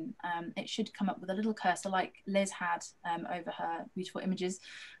screen, it should come up with a little cursor like Liz had over her beautiful images.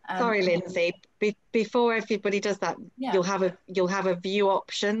 Sorry, Lindsay, before everybody does that, yeah. you'll have a view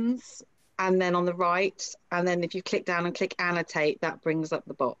options, and then on the right, and then if you click down and click annotate, that brings up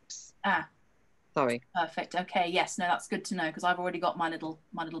the box. Ah. Sorry. Perfect. Okay. Yes. No, that's good to know, because I've already got my little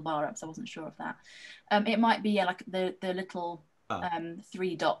bar up, so I wasn't sure of that. It might be like the little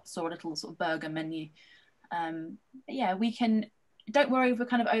 3 dots or a little sort of burger menu. Yeah, we can. Don't worry if we're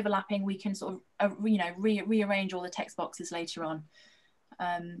kind of overlapping. We can sort of rearrange all the text boxes later on.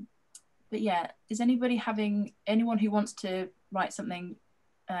 But yeah, is anyone who wants to write something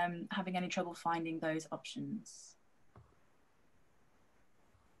having any trouble finding those options?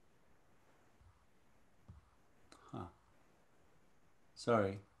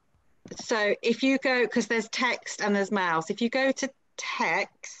 Sorry. So if you go, because there's text and there's mouse, if you go to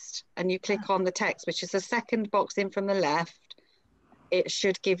text and you click on the text, which is the second box in from the left, it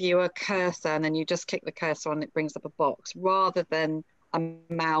should give you a cursor, and then you just click the cursor on, it brings up a box rather than a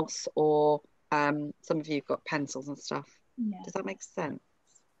mouse, or some of you have got pencils and stuff. Yeah. Does that make sense?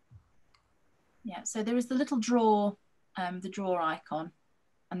 Yeah, so there is the little drawer, the drawer icon,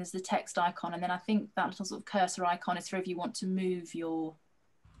 and there's the text icon, and then I think that little sort of cursor icon is for if you want to move your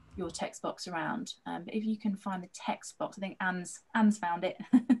text box around. But if you can find the text box, I think Anne's found it.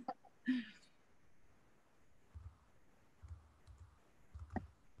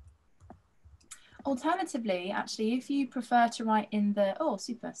 Alternatively, actually, if you prefer to write in the, oh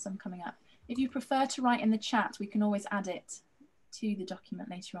super, some coming up. If you prefer to write in the chat, we can always add it to the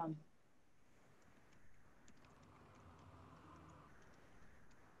document later on.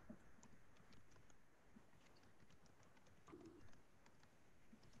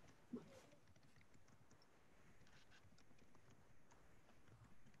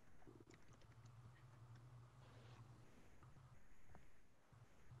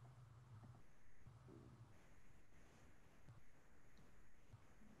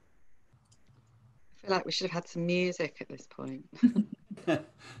 I feel like we should have had some music at this point. Yeah.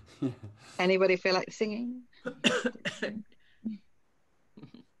 Anybody feel like singing? That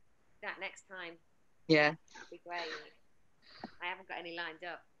next time. Yeah. That'd be great. I haven't got any lined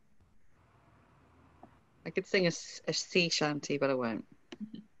up. I could sing a sea shanty, but I won't.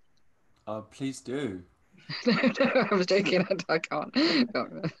 Oh, please do. No, I was joking. I can't.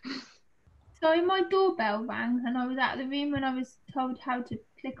 Sorry, my doorbell rang and I was out of the room when I was told how to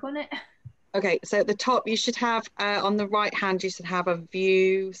click on it. Okay, so at the top you should have, on the right hand, you should have a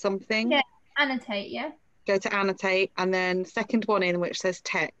view something. Yeah, annotate, yeah. Go to annotate, and then second one in which says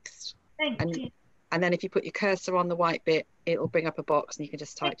text. Thank you. And then if you put your cursor on the white bit, it'll bring up a box and you can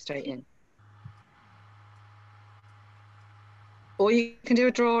just type straight in. Or you can do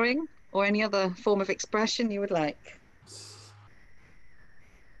a drawing or any other form of expression you would like.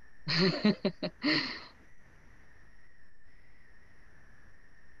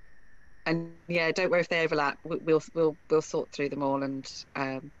 And yeah, don't worry if they overlap. We'll sort through them all and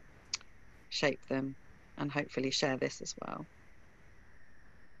shape them, and hopefully share this as well.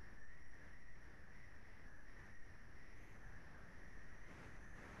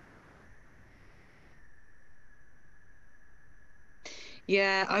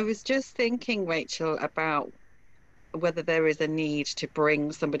 Yeah, I was just thinking, Rachel, about whether there is a need to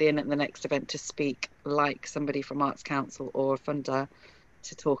bring somebody in at the next event to speak, like somebody from Arts Council or a funder,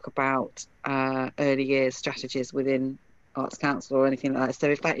 to talk about early years strategies within Arts Council or anything like that. So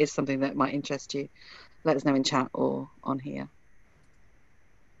if that is something that might interest you, let us know in chat or on here.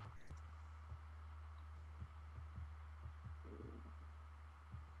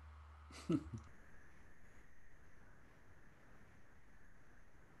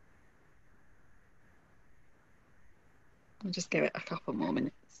 I'll just give it a couple more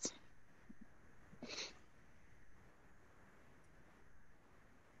minutes.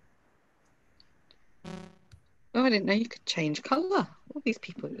 Oh, I didn't know you could change colour. All these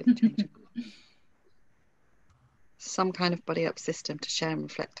people who change colour. Some kind of body up system to share and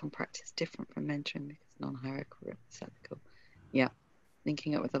reflect on practice different from mentoring because non-hierarchical. Yeah,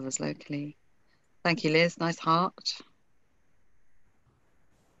 linking up with others locally. Thank you, Liz. Nice heart.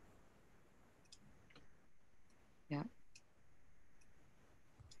 Yeah.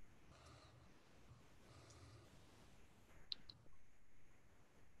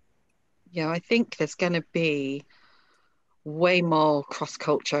 Yeah, I think there's going to be way more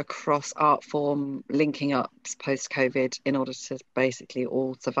cross-culture, cross-art form linking ups post-COVID in order to basically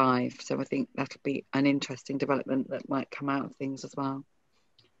all survive. So I think that'll be an interesting development that might come out of things as well.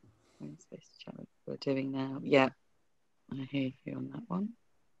 We're doing now. Yeah, I hear you on that one.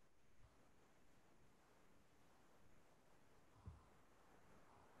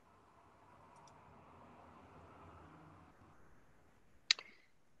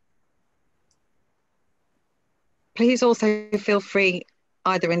 Please also feel free,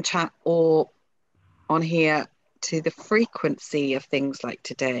 either in chat or on here, to the frequency of things like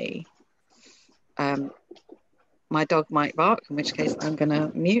today. My dog might bark, in which case I'm going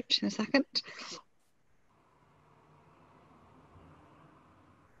to mute in a second.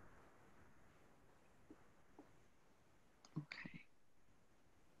 Okay.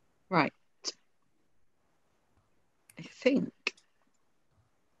 Right. I think.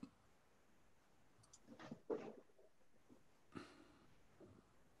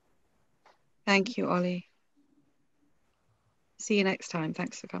 Thank you, Ollie. See you next time.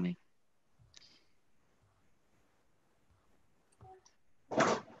 Thanks for coming.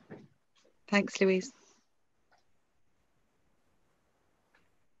 Thanks, Louise.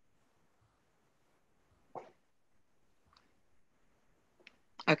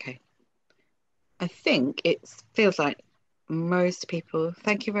 Okay. I think it feels like most people,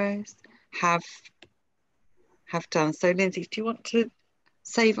 thank you, Rose, have done. So, Lindsay, do you want to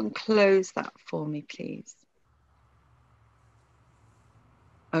save and close that for me, please?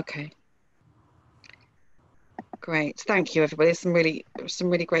 Okay. Great. Thank you, everybody. Some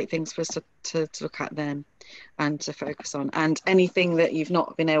really great things for us to look at then and to focus on. And anything that you've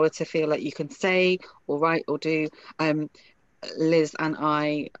not been able to feel like you can say or write or do, Liz and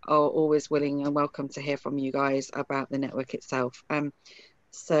I are always willing and welcome to hear from you guys about the network itself.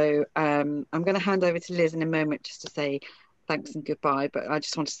 So I'm going to hand over to Liz in a moment just to say thanks and goodbye, but I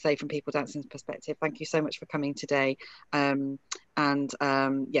just wanted to say from People Dancing's perspective, thank you so much for coming today. Yeah,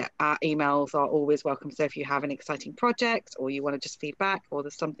 our emails are always welcome. So if you have an exciting project or you want to just feedback or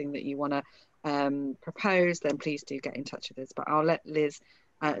there's something that you want to propose, then please do get in touch with us. But I'll let Liz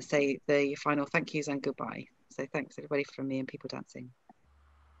say the final thank yous and goodbye. So thanks everybody from me and People Dancing.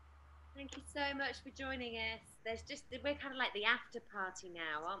 Thank you so much for joining us. We're kind of like the after party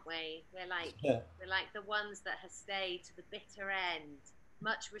now, aren't we? We're like the ones that have stayed to the bitter end.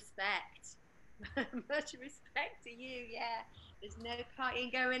 Much respect. Much respect to you. Yeah, there's no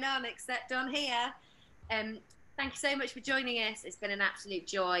partying going on except on here. Thank you so much for joining us. It's been an absolute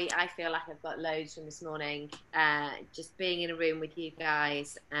joy. I feel like I've got loads from this morning. Just being in a room with you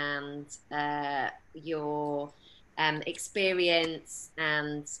guys and your experience,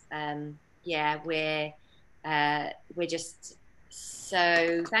 and yeah, we're just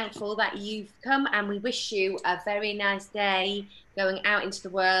so thankful that you've come, and we wish you a very nice day going out into the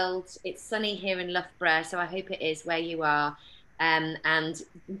world. It's sunny here in Loughborough, so I hope it is where you are. And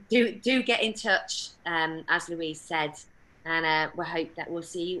do get in touch, as Louise said, and we hope that we'll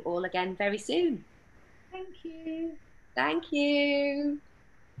see you all again very soon. Thank you. Thank you.